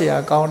ကြောက်စရာ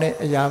ကောင်းတဲ့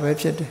အရာပဲ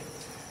ဖြစ်တယ်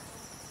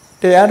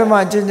တရားဓမ္မ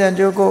ကျင့်ကြံ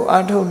ကြိုးကို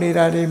အားထုတ်နေ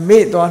တာတွေ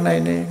မေ့သွားနို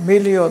င်တယ်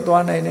မေ့လျော့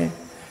သွားနိုင်တယ်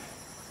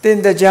တင်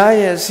တရား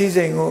ရဲ့စည်း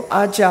စိမ်ကို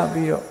အားကျ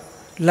ပြီးတော့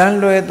လမ်း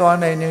လွဲသွား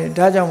နိုင်တယ်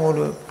ဒါကြောင့်မို့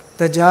လို့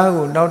တရား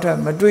ကိုနောက်ထပ်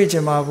မတွေ့ချ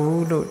င်ပါ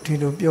ဘူးလို့ဒီ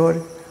လိုပြောတ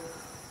ယ်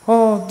ဟော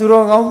သူ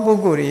တော်ကောင်းပု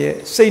ဂ္ဂိုလ်ရဲ့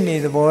စိတ်နေ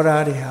သဘော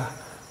ထားတွေဟာ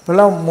ဘ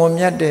လောက်မွန်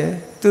မြတ်တယ်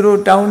သူတို့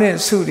တောင်းတဲ့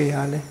ဆုတွေ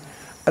ဟာလည်း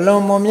အလွ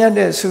န်မွန်မြတ်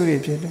တဲ့ဆုတွေ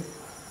ဖြစ်တယ်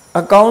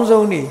အကောင်း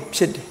ဆုံးတွေ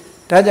ဖြစ်တယ်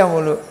ဒါကြောင့်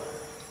မို့လို့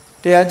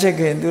တရားချစ်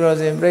ခင်သူတော်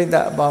စင်ပြိဿ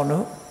အပေါင်း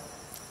တို့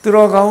သူ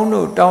တော်ကောင်း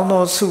တို့တောင်း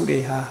သောဆုတွေ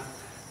ဟာ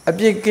အ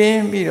ပြစ်က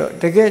င်းပြီးတော့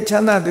တကယ်ချ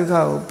မ်းသာဒုက္ခ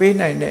ကိုပေး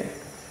နိုင်တဲ့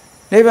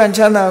နိဗ္ဗာန်ချ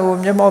မ်းသာကို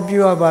မျက်မှောက်ပြု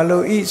ရပါ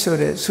လို့ဤဆို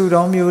တဲ့ဆု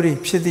တောင်းမျိုးတွေ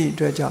ဖြစ်သည့်အ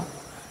တွက်ကြောင့်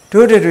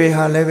တို့တွေ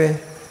ဟာလည်းပဲ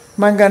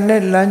မှန်ကန်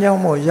တဲ့လမ်းကြော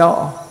င်းပေါ်ရောက်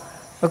အောင်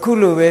အခု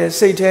လိုပဲ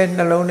စိတ်ထဲ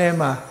နှလုံးထဲ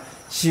မှာ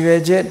ရည်ရွ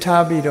ယ်ချက်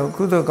ထားပြီးတော့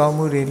ကုသိုလ်ကောင်း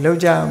မှုတွေလုပ်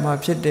ကြမှာ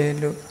ဖြစ်တယ်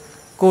လို့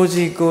ကို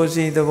ယ်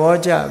စီသဘော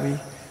ကျပြီး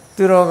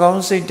သူတော်ကော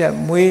င်းစိတ်ဓာတ်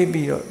မွေး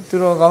ပြီးတော့သူ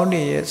တော်ကောင်း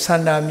တွေရဲ့ဆ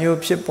န္ဒမျိုး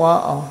ဖြစ်ပွား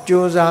အောင်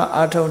ကြိုးစား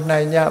အားထုတ်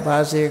နိုင်ကြပါ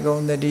စေကု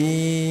န်သတ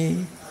ည်း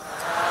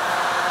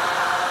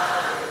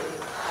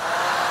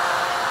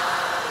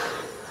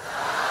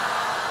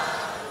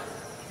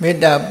မေတ္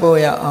တာပို့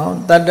ရအောင်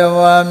တတ္တ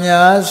ဝါ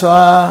များ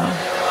စွာ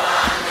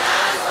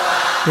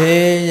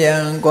ဘေးရ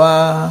န်ကွာ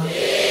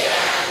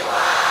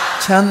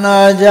ချမ်းသာ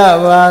ကြ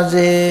ပါ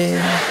စေ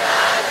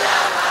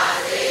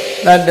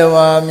တတ္တ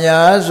ဝါ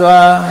များ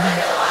စွာ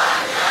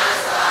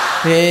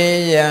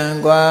ဘေးရန်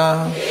ကွာ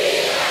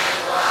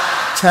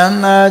ချမ်း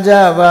သာကြ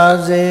ပါ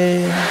စေ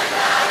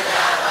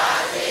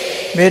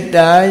မေတ္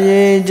တာ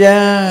ရေချ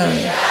မ်း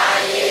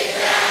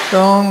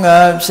သုံး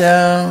ငါဖြံ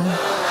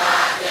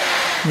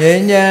ငြိ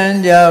မ်းချမ်း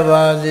ကြ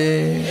ပါစေ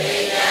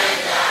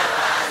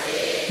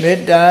မေ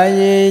တ္တာ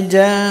ရေချ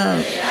မ်း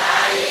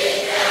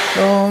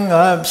သုံး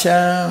ငါ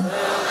ဖြံ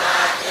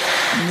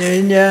ငြိ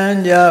မ်းချမ်း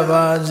ကြ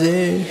ပါစေ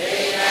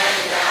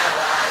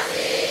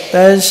သ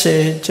က်ရှိ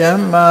ချ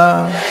မ်းသာ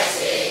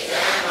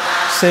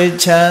စိတ်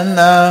ချမ်း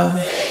သာ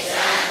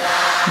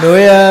လူ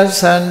ရ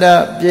ဆန္ဒ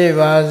ပြည့်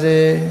ပါ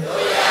စေ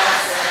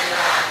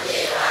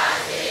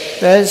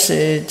သက်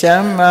ရှိချ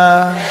မ်းသာ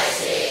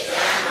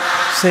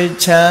စိတ်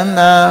ချမ်း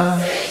သာ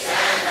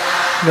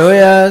လူ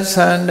ရဆ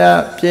န္ဒ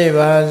ပြည့်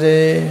ပါစေ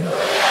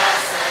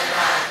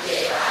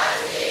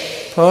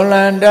ဖောလ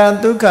န္တာ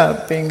ဒုက္ခ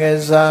ပင်က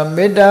စား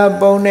မေတ္တာ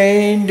ပုံနေ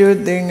တု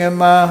သင်္က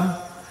မ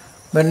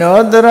မနော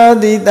တရ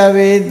တိတ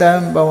ဝေတံ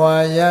ဘဝ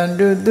ယန္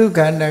တုဒုက္ခ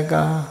နက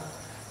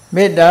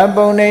မေတ္တာ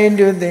ပုံနေ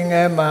တုသင်္က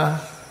မ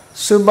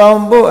စုပေါ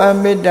င်းဖို့အ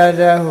မေတ္တာ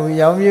တဟု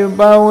ရောင်ပြ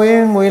ပါဝ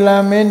င်ငွေလာ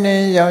မင်းနှ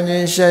င့်ရောင်ခြ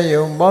င်းရှက်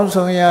ယုံပေါင်း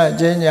ဆောင်ရ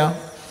ခြင်းကြောင့်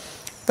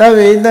တ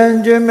ဝေတံ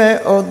ကျွမ်းမဲ့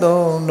ဥတုံ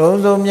လုံး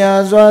စုံ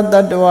များစွာတ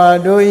တ္တဝါ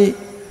တို့၏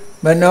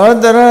မနော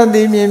တရ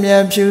တိမြင်မြ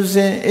န်ဖြူစ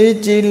င်အေး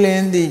ကြည်လ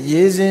င်းသည့်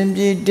ရေစဉ်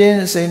ပြည့်တ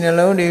င်းစိတ်နှ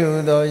လုံးတွေဟူ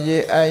သောရေ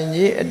အိုင်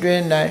ကြီးအတွ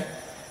င်း၌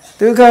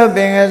ဒုက္ခပ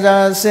င်က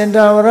စားစင်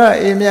တာဝရ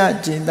အေမြ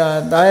ကျင်သာ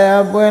တာယာ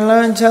ပွင့်လ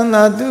န်းချမ်း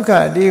သာဒုက္ခ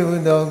တိဟူ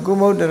သောကု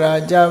မုဒ္ဒရာ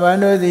ကြာပန်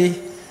တို့သည်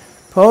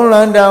ဖုံးလ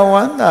န္တာဝ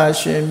န္တာ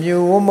ရှင်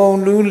မြို့ဝမုံ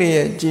လူလျ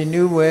က်ကြည်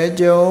နူးပွဲ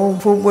ကြုံ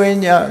ဖူးပွင့်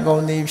ညကု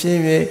န်သည်ဖြစ်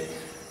၍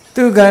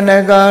ဒုက္ခန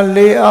က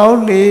လေအောင်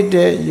လေ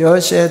တဲ့ရော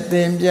ရှက်သ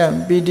င်ပြန့်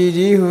ပီတိ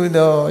တိဟု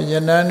သောယ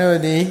နန်တို့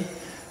သည်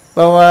ဘ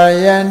ဝ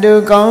ယန္တု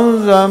ကောင်း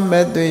စွာ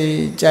မဲ့သွေ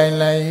ကြိုင်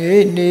လိုက်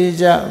၍နေ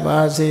ကြပါ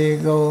စေ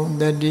ကုန်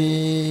တ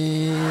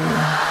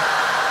ည်း